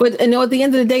too. But, at the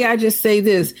end of the day, I just say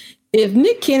this. If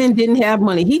Nick Cannon didn't have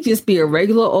money, he'd just be a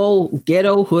regular old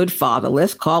ghetto hood father.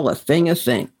 Let's call a thing a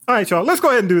thing. All right, y'all. Let's go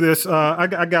ahead and do this.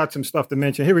 I got some stuff to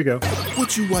mention. Here we go.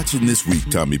 What you watching this week,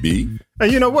 Tommy B? And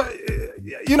you know what?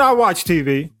 I watch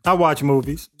TV. I watch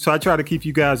movies. So I try to keep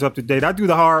you guys up to date. I do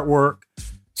the hard work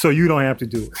so you don't have to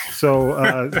do it.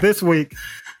 So this week,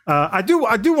 I do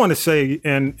want to say,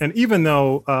 and even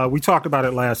though we talked about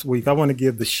it last week, I want to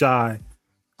give the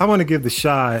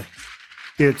Chi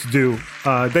its due.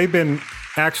 They've been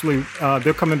actually,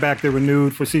 they're coming back. They're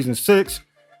renewed for season 6,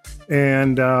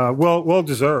 and well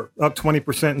deserved. Up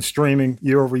 20% in streaming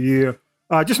year over year.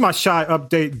 Just my Chi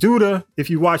update. Douda, if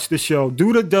you watch the show,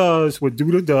 Douda does what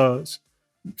Douda does.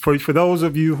 For those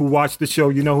of you who watch the show,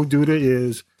 you know who Douda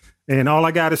is. And all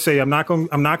I gotta say, I'm not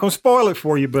gonna spoil it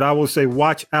for you, but I will say,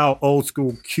 watch out, old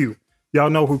school Q.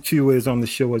 Y'all know who Q is on the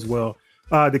show as well.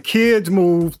 The kids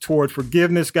move toward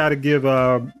forgiveness. Got to give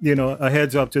a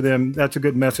heads up to them. That's a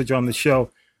good message on the show.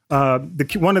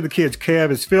 One of the kids,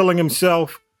 Kev, is feeling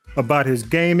himself about his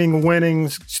gaming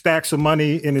winnings, stacks of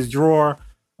money in his drawer.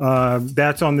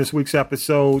 That's on this week's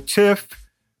episode. Tiff,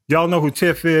 y'all know who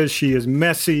Tiff is. She is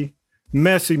messy.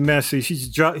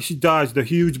 She dodged a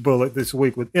huge bullet this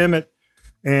week with Emmett.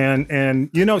 And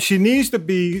she needs to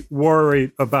be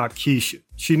worried about Keisha.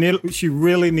 She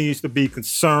really needs to be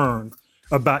concerned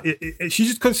about it.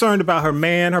 She's concerned about her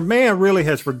man. Her man really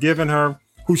has forgiven her.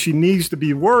 Who she needs to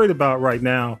be worried about right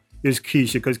now is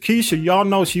Keisha. Because Keisha, y'all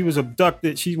know she was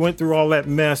abducted. She went through all that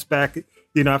mess back,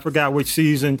 I forgot which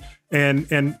season.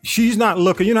 And she's not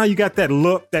looking. You know how you got that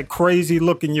look, that crazy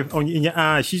look in your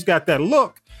eyes. She's got that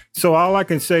look. So all I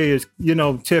can say is,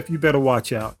 Tiff, you better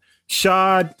watch out.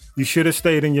 Shad, you should have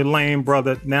stayed in your lane,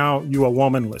 brother. Now you are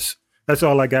womanless. That's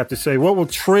all I got to say. What will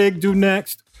Trig do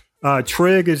next?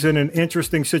 Trig is in an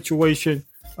interesting situation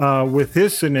with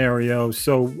his scenario.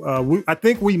 So I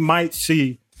think we might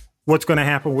see what's going to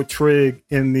happen with Trig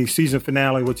in the season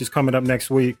finale, which is coming up next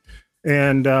week.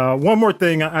 And one more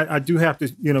thing, I do have to,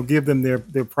 give them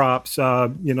their props.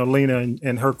 Lena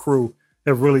and her crew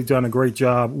have really done a great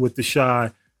job with the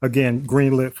Chi. Again,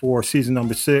 greenlit for season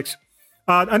number 6.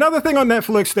 Another thing on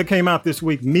Netflix that came out this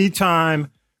week, Me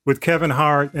Time, with Kevin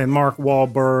Hart and Mark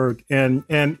Wahlberg. And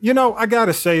I got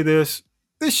to say this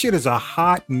shit is a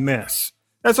hot mess.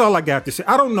 That's all I got to say.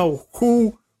 I don't know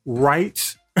who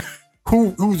writes,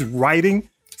 who's writing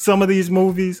some of these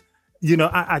movies.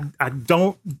 I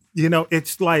don't,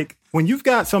 it's like when you've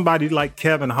got somebody like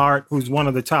Kevin Hart, who's one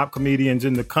of the top comedians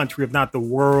in the country, if not the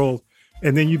world,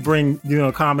 and then you bring,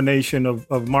 a combination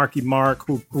of Marky Mark,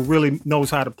 who really knows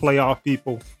how to play off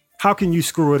people. How can you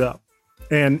screw it up?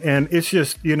 And it's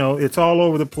just, it's all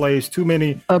over the place. Too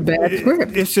many. A bad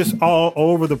script. It's just all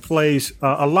over the place.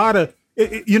 A lot of,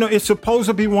 it's supposed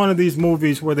to be one of these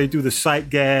movies where they do the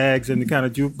sight gags and the kind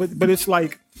of do, but it's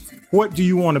like, what do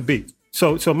you want to be?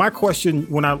 So my question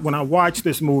when I watch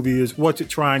this movie is, what's it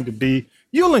trying to be?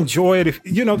 You'll enjoy it if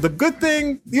the good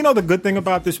thing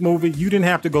about this movie, you didn't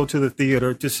have to go to the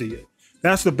theater to see it.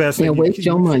 That's the best thing. Waste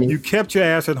your money. You kept your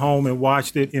ass at home and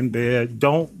watched it in bed.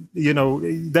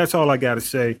 That's all I got to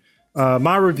say.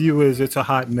 My review is it's a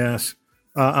hot mess.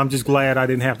 I'm just glad I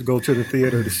didn't have to go to the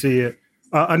theater to see it.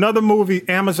 Another movie,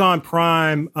 Amazon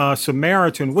Prime,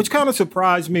 Samaritan, which kind of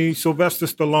surprised me. Sylvester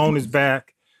Stallone is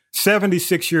back,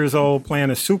 76 years old, playing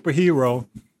a superhero.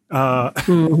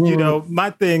 My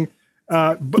thing.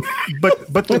 But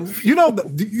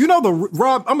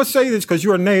Rob, I'm gonna say this because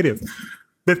you're a native.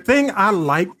 The thing I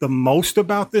liked the most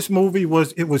about this movie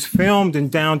was it was filmed in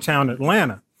downtown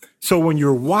Atlanta. So when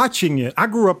you're watching it, I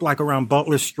grew up like around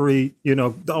Butler Street,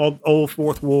 the old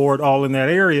Fourth Ward, all in that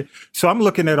area. So I'm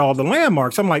looking at all the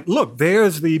landmarks. I'm like, look,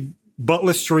 there's the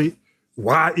Butler Street,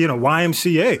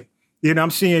 YMCA.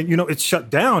 I'm seeing, it's shut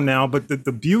down now. But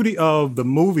the beauty of the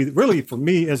movie, really for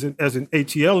me as an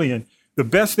ATLian, the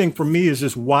best thing for me is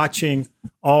just watching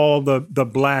all the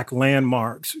black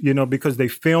landmarks, because they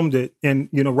filmed it in,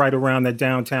 right around that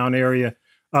downtown area.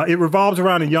 It revolves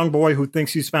around a young boy who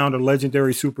thinks he's found a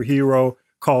legendary superhero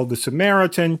called the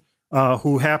Samaritan,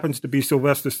 who happens to be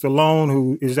Sylvester Stallone,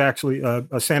 who is actually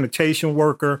a sanitation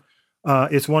worker.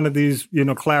 It's one of these,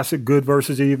 classic good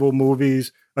versus evil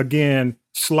movies. Again,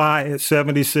 Sly at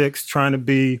 76, trying to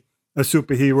be, a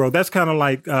superhero. That's kind of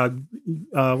like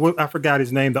I forgot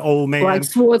his name, the old man, like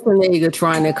Schwarzenegger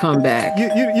trying to come back.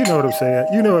 You know what I'm saying.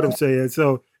 You know what I'm saying.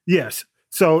 So yes.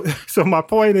 So my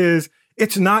point is,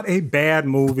 it's not a bad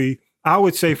movie. I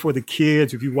would say for the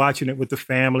kids, if you're watching it with the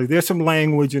family, there's some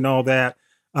language and all that,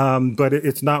 but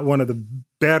it's not one of the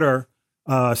better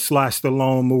Sly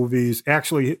Stallone movies.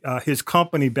 Actually, his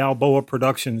company, Balboa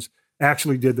Productions,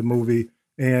 actually did the movie,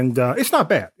 and it's not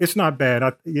bad. It's not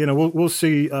bad. We'll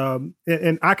see,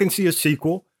 and I can see a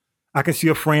sequel. I can see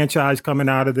a franchise coming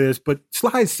out of this, but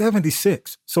Sly is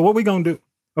 76. So what are we going to do?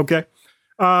 Okay.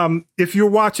 If you're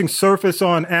watching Surface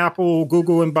on Apple,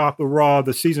 Google, and Bob the Raw,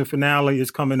 the season finale is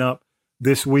coming up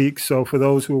this week. So for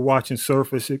those who are watching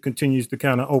Surface, it continues to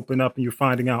kind of open up and you're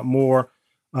finding out more.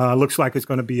 Looks like it's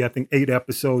going to be, I think, 8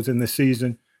 episodes in the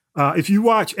season. If you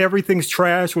watch Everything's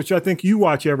Trash, which I think you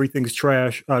watch Everything's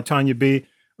Trash, Tanya B.,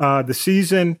 the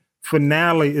season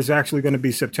finale is actually going to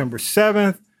be September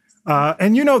 7th.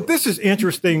 And, this is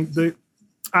interesting.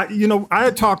 I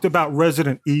had talked about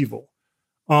Resident Evil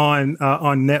on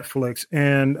Netflix,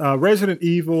 and Resident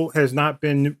Evil has not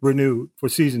been renewed for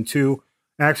season 2.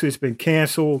 Actually, it's been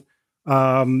canceled.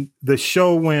 The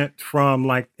show went from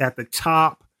like at the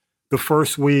top the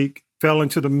first week, fell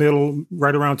into the middle,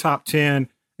 right around top 10,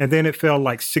 and then it fell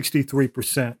like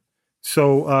 63%.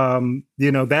 So,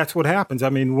 that's what happens. I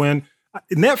mean, when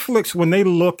Netflix, when they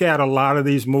look at a lot of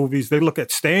these movies, they look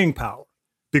at staying power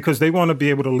because they want to be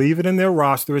able to leave it in their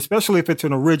roster, especially if it's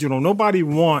an original. Nobody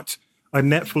wants a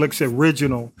Netflix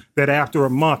original that after a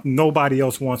month, nobody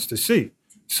else wants to see.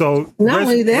 So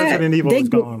Resident Evil is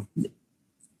gone.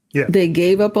 Yeah. They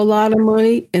gave up a lot of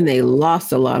money and they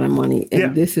lost a lot of money.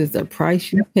 And this is the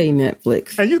price you pay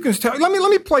Netflix. And you can tell, let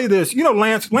me play this.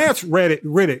 Lance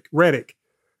Reddick.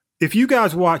 If you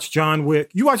guys watch John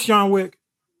Wick, you watch John Wick?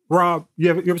 Rob, you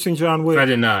ever seen John Wick? I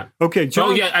did not. Okay.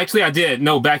 Actually I did.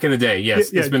 No, back in the day.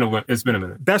 Yes. Yeah. It's been a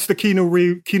minute. That's the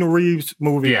Keanu Reeves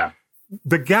movie. Yeah.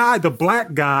 The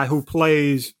black guy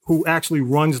who actually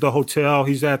runs the hotel,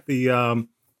 he's at the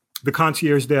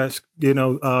concierge desk,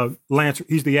 Lance,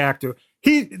 he's the actor.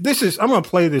 I'm going to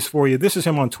play this for you. This is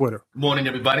him on Twitter. Morning,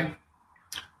 everybody.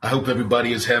 I hope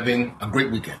everybody is having a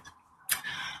great weekend.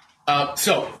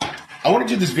 So I want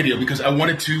to do this video because I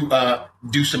wanted to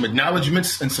do some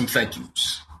acknowledgments and some thank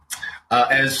yous.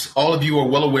 As all of you are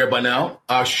well aware by now,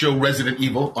 our show Resident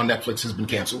Evil on Netflix has been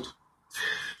canceled.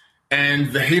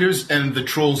 And the haters and the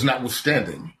trolls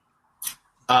notwithstanding,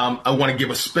 I want to give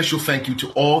a special thank you to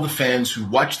all the fans who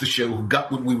watched the show, who got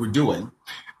what we were doing,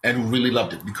 and who really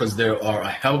loved it, because there are a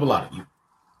hell of a lot of you.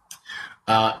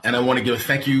 And I want to give a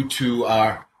thank you to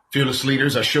our fearless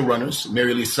leaders, our showrunners,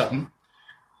 Mary Lee Sutton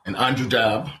and Andrew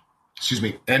Dabb,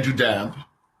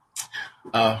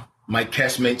 my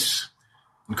castmates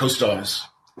and co-stars,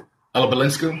 Ella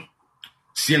Balinska,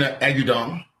 Sienna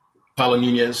Agudong, Paula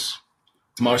Nunez,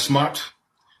 Tamara Smart,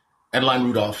 Adeline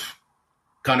Rudolph,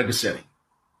 Connor Gassetti.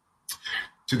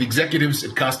 To the executives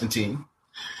at Constantine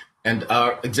and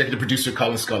our executive producer,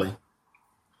 Colin Scully,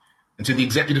 and to the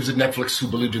executives at Netflix who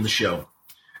believed in the show,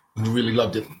 who really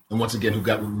loved it, and once again, who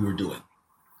got what we were doing.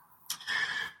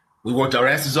 We worked our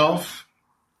asses off,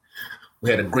 we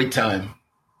had a great time,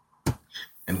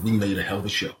 and we made a hell of a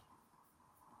show.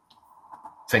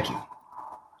 Thank you.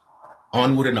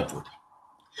 Onward and upward.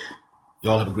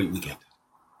 Y'all have a great weekend.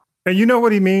 And you know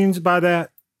what he means by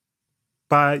that?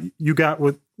 By you got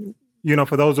what,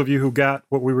 for those of you who got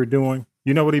what we were doing,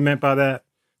 you know what he meant by that?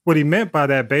 What he meant by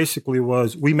that basically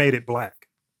was we made it black,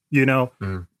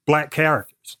 black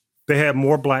characters. They had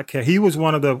more black characters. He was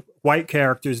one of the white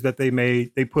characters that they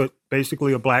made. They put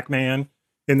basically a black man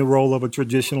in the role of a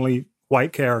traditionally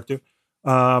white character.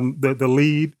 The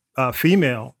lead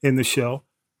female in the show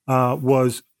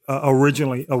was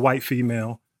originally a white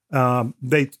female.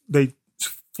 They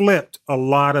flipped a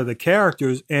lot of the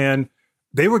characters and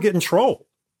they were getting trolled,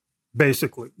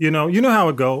 basically. You know how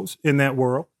it goes in that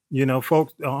world.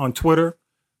 Folks on Twitter,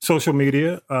 social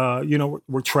media,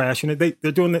 we're trashing it.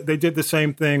 They did the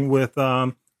same thing with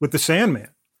The Sandman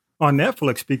on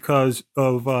Netflix because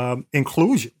of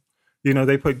inclusion.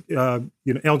 They put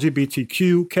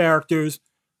LGBTQ characters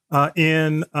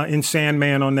in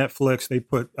Sandman on Netflix. They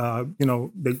put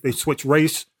they switch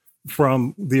race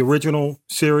from the original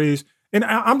series. And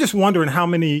I'm just wondering how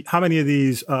many of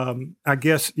these,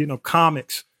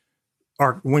 comics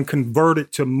are, when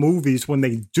converted to movies, when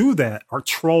they do that, are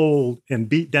trolled and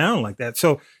beat down like that.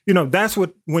 So, that's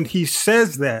what, when he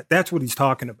says that, that's what he's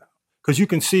talking about. Because you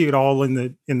can see it all in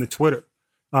the Twitter.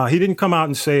 He didn't come out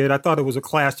and say it. I thought it was a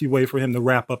classy way for him to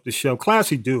wrap up the show.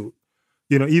 Classy dude.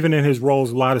 Even in his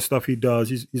roles, a lot of stuff he does,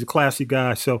 he's a classy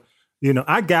guy. So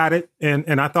I got it,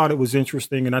 and I thought it was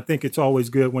interesting, and I think it's always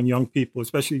good when young people,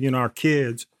 especially our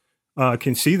kids,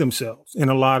 can see themselves in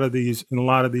a lot of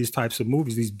these types of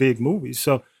movies, these big movies.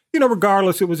 So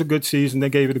regardless, it was a good season. They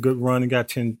gave it a good run and got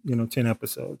 10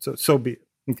 episodes. So be it.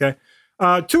 Okay.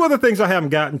 Two other things I haven't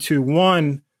gotten to.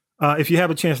 One, if you have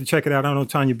a chance to check it out, I don't know,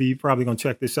 Tanya B, you're probably going to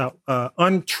check this out.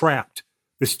 Untrapped,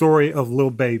 the story of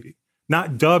Lil Baby,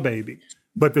 not Da Baby.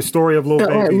 But the story of Lil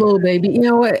Baby. Lil Baby. You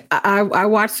know what? I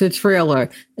watched the trailer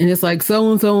and it's like so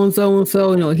and so and so and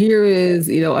so. Here is,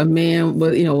 a man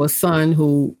with, a son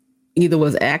who either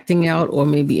was acting out or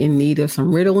maybe in need of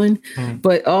some Ritalin.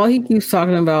 But all he keeps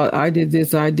talking about, I did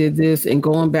this, and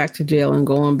going back to jail and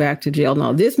going back to jail.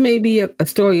 Now, this may be a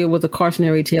story with a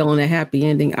cautionary tale and a happy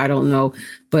ending. I don't know.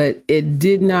 But it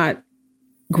did not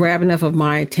grab enough of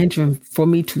my attention for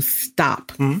me to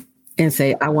stop and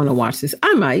say, I want to watch this.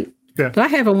 I might. Yeah. But I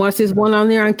haven't watched this one on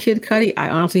there on Kid Cudi. I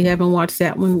honestly haven't watched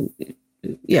that one.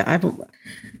 Yeah, I haven't.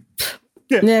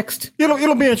 Yeah. Next.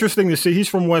 It'll be interesting to see. He's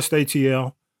from West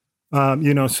ATL.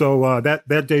 So that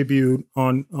debuted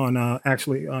on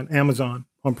actually on Amazon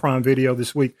on Prime Video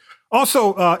this week.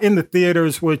 Also in the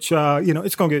theaters, which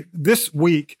it's going to get, this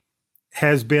week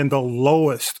has been the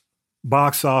lowest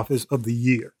box office of the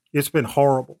year. It's been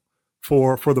horrible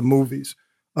for the movies.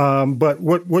 But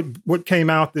what came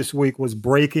out this week was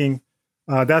Breaking.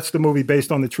 That's the movie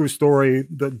based on the true story,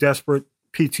 the desperate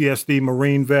PTSD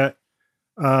Marine vet,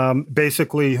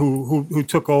 basically who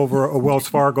took over a Wells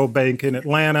Fargo bank in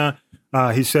Atlanta.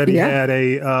 He said he had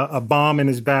a bomb in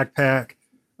his backpack.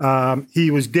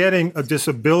 He was getting a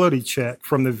disability check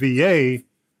from the VA,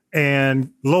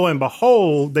 and lo and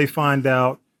behold, they find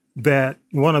out that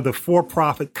one of the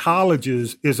for-profit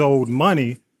colleges is owed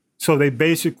money. So they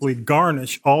basically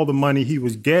garnish all the money he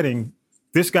was getting.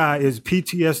 This guy is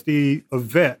PTSD, a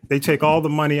vet. They take all the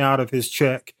money out of his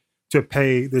check to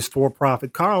pay this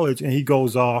for-profit college, and he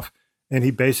goes off and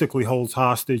he basically holds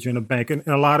hostage in a bank. And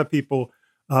a lot of people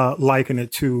liken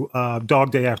it to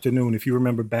Dog Day Afternoon, if you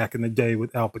remember back in the day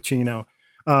with Al Pacino.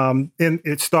 And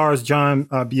it stars John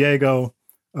Boyega,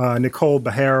 Nicole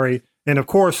Beharie, and of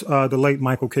course, the late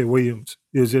Michael K. Williams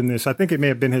is in this. I think it may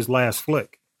have been his last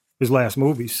flick. His last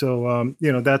movie. So,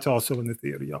 that's also in the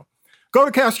theater, y'all. Go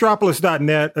to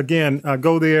Castropolis.net. Again,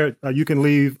 go there. You can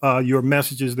leave your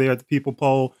messages there at the People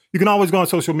Poll. You can always go on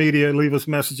social media and leave us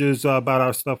messages about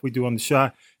our stuff we do on the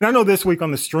shot. And I know this week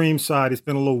on the stream side, it's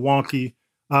been a little wonky.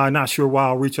 Not sure why.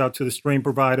 I'll reach out to the stream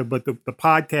provider, but the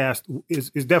podcast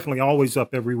is definitely always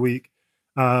up every week.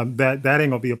 That ain't going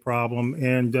to be a problem.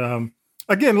 And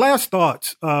again, last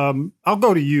thoughts. I'll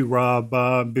go to you,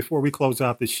 Rob, before we close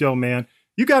out the show, man.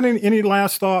 You got any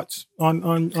last thoughts on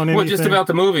anything? Well, just about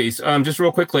the movies. Just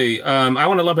real quickly, I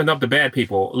want to lump up the bad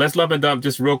people. Let's lump it up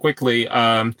just real quickly.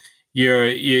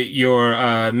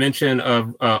 Your mention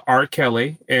of R.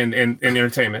 Kelly and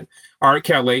entertainment, R.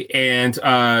 Kelly and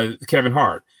Kevin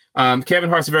Hart. Kevin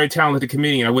Hart's a very talented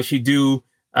comedian. I wish he'd do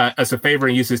us a favor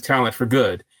and use his talent for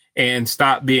good and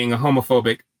stop being a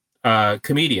homophobic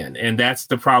comedian. And that's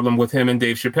the problem with him and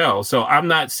Dave Chappelle. So I'm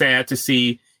not sad to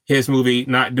see his movie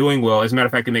not doing well. As a matter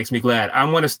of fact, it makes me glad. I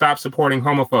want to stop supporting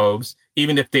homophobes,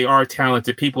 even if they are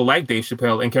talented people like Dave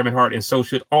Chappelle and Kevin Hart, and so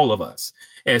should all of us.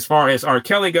 As far as R.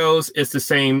 Kelly goes, it's the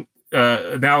same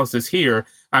analysis here.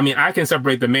 I mean, I can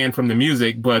separate the man from the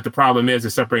music, but the problem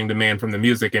is separating the man from the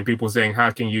music, and people saying, how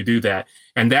can you do that?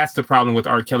 And that's the problem with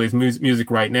R. Kelly's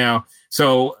music right now.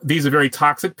 So these are very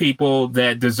toxic people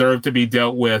that deserve to be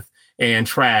dealt with and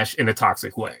trashed in a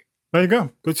toxic way. There you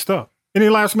go. Good stuff. Any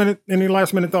last minute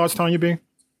thoughts, Tanya B?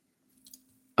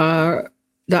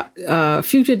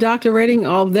 Future doctor rating,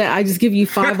 all of that. I just give you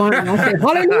 5 on it. I say,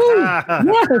 hallelujah.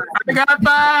 Yes. I got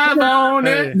 5 on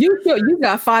it. You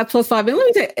got 5 plus 5. And let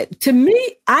me tell you, to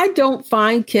me, I don't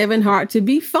find Kevin Hart to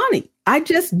be funny. I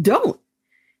just don't.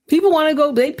 People want to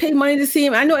go, they pay money to see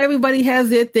him. I know everybody has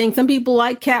their thing. Some people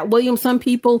like Cat Williams, some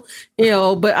people,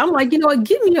 but I'm like, give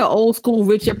me an old school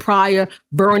Richard Pryor,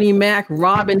 Bernie Mac,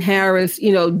 Robin Harris,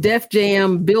 Def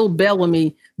Jam, Bill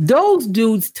Bellamy. Those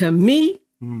dudes, to me,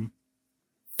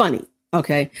 funny.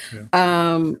 Okay.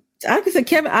 Yeah. Like I said,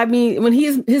 Kevin, I mean, when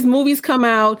his movies come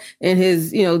out and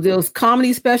his, those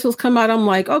comedy specials come out, I'm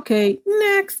like, okay,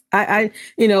 next.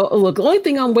 Look, the only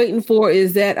thing I'm waiting for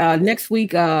is that next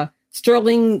week,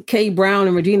 Sterling K. Brown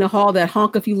and Regina Hall, that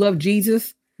Honk If You Love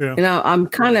Jesus. Yeah. And I'm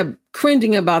kind of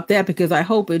cringing about that because I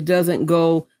hope it doesn't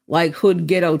go like Hood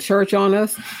Ghetto Church on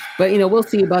us. But, we'll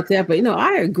see about that. But,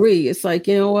 I agree. It's like,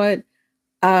 what?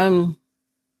 All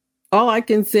I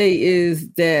can say is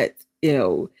that,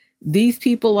 these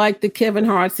people like the Kevin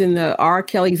Harts and the R.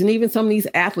 Kellys and even some of these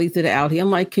athletes that are out here, I'm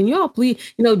like, can y'all please,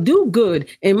 do good?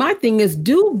 And my thing is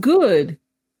do good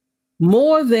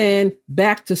more than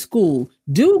back to school.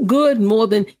 Do good more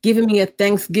than giving me a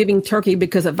Thanksgiving turkey,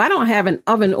 because if I don't have an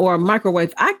oven or a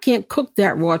microwave, I can't cook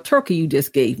that raw turkey you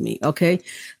just gave me. Okay.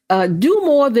 Do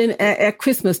more than at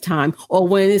Christmas time, or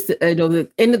when it's the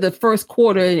end of the first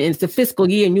quarter and it's the fiscal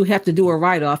year and you have to do a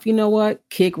write-off. You know what?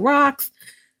 Kick rocks.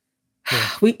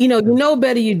 Yeah. You know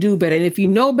better, you do better. And if you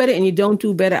know better and you don't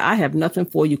do better, I have nothing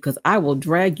for you, because I will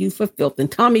drag you for filth.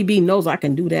 And Tommy B knows I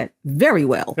can do that very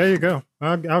well. There you go.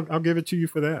 I'll give it to you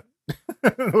for that.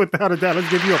 Without a doubt,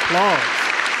 let's give you applause.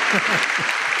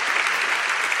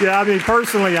 Yeah, I mean,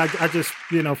 personally, I just,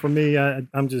 for me,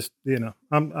 I'm just,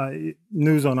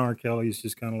 news on R. Kelly is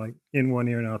just kind of like in one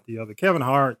ear and out the other. Kevin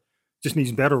Hart just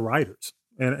needs better writers.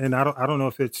 And I don't know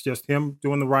if it's just him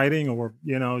doing the writing or,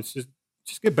 it's just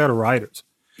get better writers.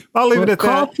 I'll leave it at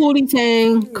call that. Pootie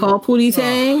Tang,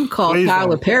 call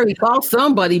Tyler Perry, call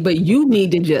somebody, but you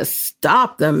need to just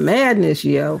stop the madness,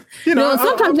 yo.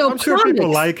 Sometimes I'm sure people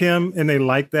like him and they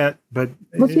like that, but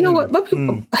you know what? But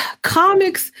people,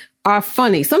 comics are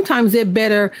funny. Sometimes they're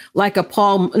better, like I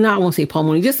won't say Paul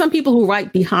Mooney, just some people who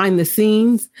write behind the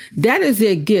scenes. That is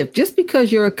their gift. Just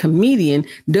because you're a comedian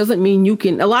doesn't mean you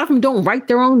can. A lot of them don't write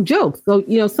their own jokes. So,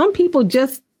 some people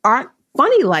just aren't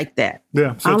funny like that.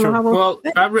 Yeah.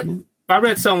 I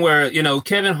read somewhere,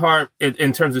 Kevin Hart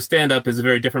in terms of stand-up is a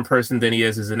very different person than he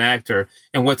is as an actor.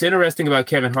 And what's interesting about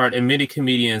Kevin Hart and many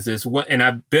comedians is and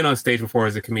I've been on stage before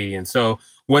as a comedian. So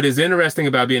what is interesting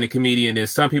about being a comedian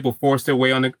is some people force their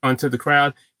way onto the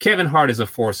crowd. Kevin Hart is a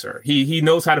forcer. He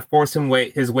knows how to force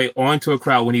his way onto a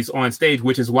crowd when he's on stage,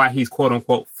 which is why he's quote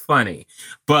unquote funny.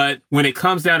 But when it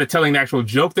comes down to telling an actual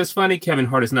joke that's funny, Kevin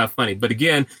Hart is not funny. But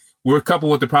again, we're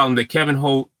coupled with the problem that Kevin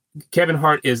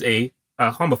Hart is a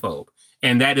homophobe.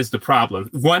 And that is the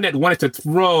problem. One that wanted to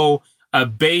throw a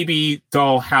baby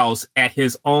doll house at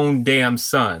his own damn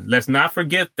son. Let's not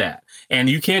forget that. And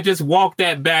you can't just walk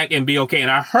that back and be okay. And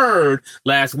I heard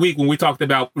last week when we talked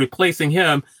about replacing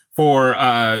him for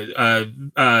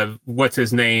what's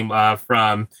his name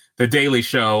from The Daily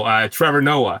Show, Trevor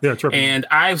Noah. Yeah, Trevor. And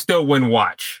I still wouldn't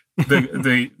watch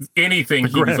the anything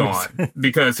he's on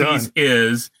because he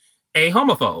is a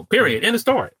homophobe. Period. End of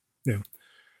story. Yeah.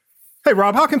 Hey,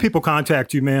 Rob, how can people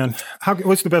contact you, man?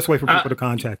 What's the best way for people to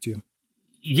contact you?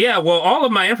 Yeah, well, all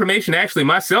of my information, actually,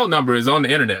 my cell number is on the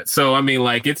internet. So, I mean,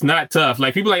 it's not tough.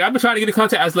 Like, people I've been trying to get in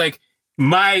contact. I was like,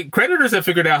 my creditors have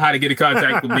figured out how to get in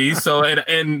contact with me. So,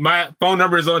 and my phone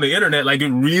number is on the internet. Like, it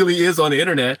really is on the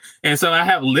internet. And so I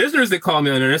have listeners that call me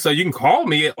on the internet. So you can call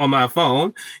me on my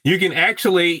phone. You can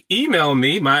actually email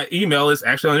me. My email is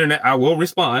actually on the internet. I will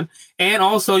respond. And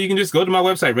also you can just go to my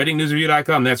website,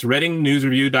 readingnewsreview.com. That's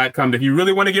readingnewsreview.com. If you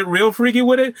really want to get real freaky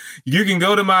with it, you can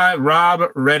go to my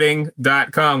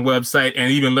robredding.com website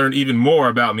and even learn even more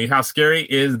about me. How scary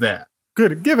is that?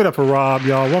 Good. Give it up for Rob,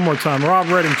 y'all. One more time. Rob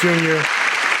Redding Jr.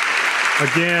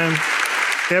 Again,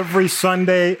 every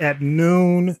Sunday at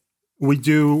noon, we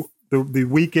do the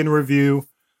weekend review.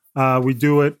 We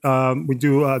do it. We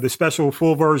do the special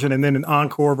full version and then an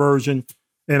encore version.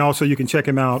 And also you can check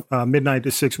him out midnight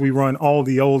to 6. We run all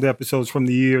the old episodes from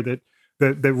the year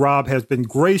that Rob has been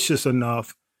gracious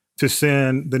enough to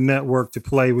send the network to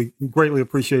play. We greatly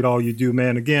appreciate all you do,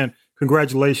 man. Again,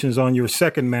 congratulations on your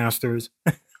second Masters.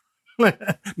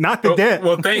 Not the debt.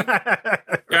 Well,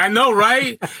 I know,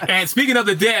 right? And speaking of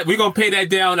the debt, we're going to pay that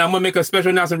down. I'm going to make a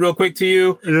special announcement real quick to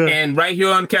you. Yeah. And right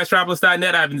here on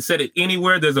castropolis.net, I haven't said it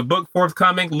anywhere. There's a book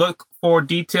forthcoming. Look for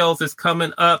details. It's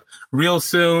coming up real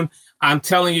soon. I'm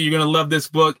telling you, you're going to love this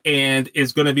book, and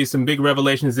it's going to be some big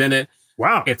revelations in it.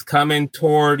 Wow. It's coming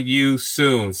toward you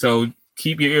soon. So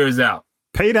keep your ears out.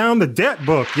 Pay down the debt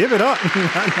book. Give it up.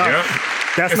 Yep.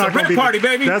 That's it's not a rent party,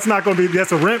 baby. That's not going to be.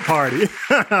 That's a rent party.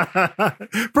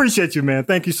 Appreciate you, man.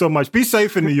 Thank you so much. Be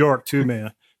safe in New York too,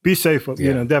 man. Be safe.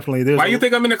 Yeah. Definitely. Why you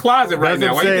think I'm in the closet right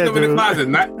now? Why you think I'm in the closet?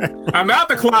 I'm out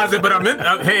the closet, but I'm in.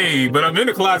 But I'm in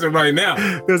the closet right now.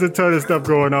 There's a ton of stuff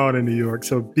going on in New York,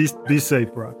 so be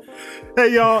safe, bro.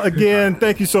 Hey, y'all. Again,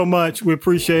 thank you so much. We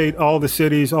appreciate all the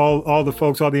cities, all the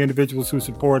folks, all the individuals who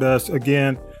support us.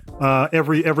 Again,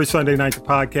 every Sunday night the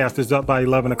podcast is up by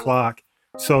 11 o'clock.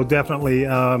 So definitely,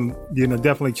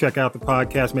 definitely check out the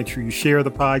podcast. Make sure you share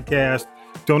the podcast.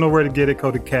 Don't know where to get it.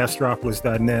 Go to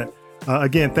castropolis.net.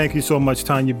 Again, thank you so much,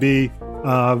 Tanya B.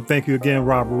 Thank you again,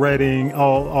 Rob Redding,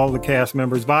 all the cast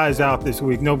members. Vi's out this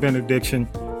week. No benediction.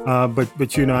 But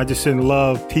I just send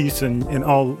love, peace, and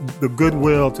all the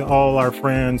goodwill to all our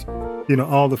friends,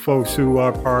 all the folks who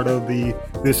are part of the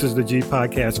This is the G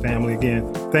Podcast family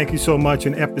again. Thank you so much.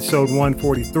 And episode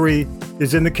 143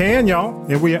 is in the can, y'all.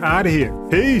 And we are out of here.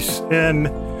 Peace and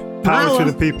power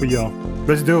to the people, y'all.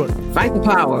 Let's do it. Fight the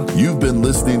power. You've been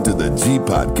listening to the G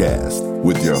Podcast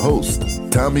with your host,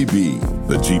 Tommy B.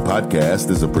 The G Podcast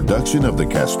is a production of the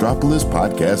Castropolis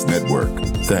Podcast Network.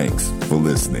 Thanks for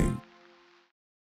listening.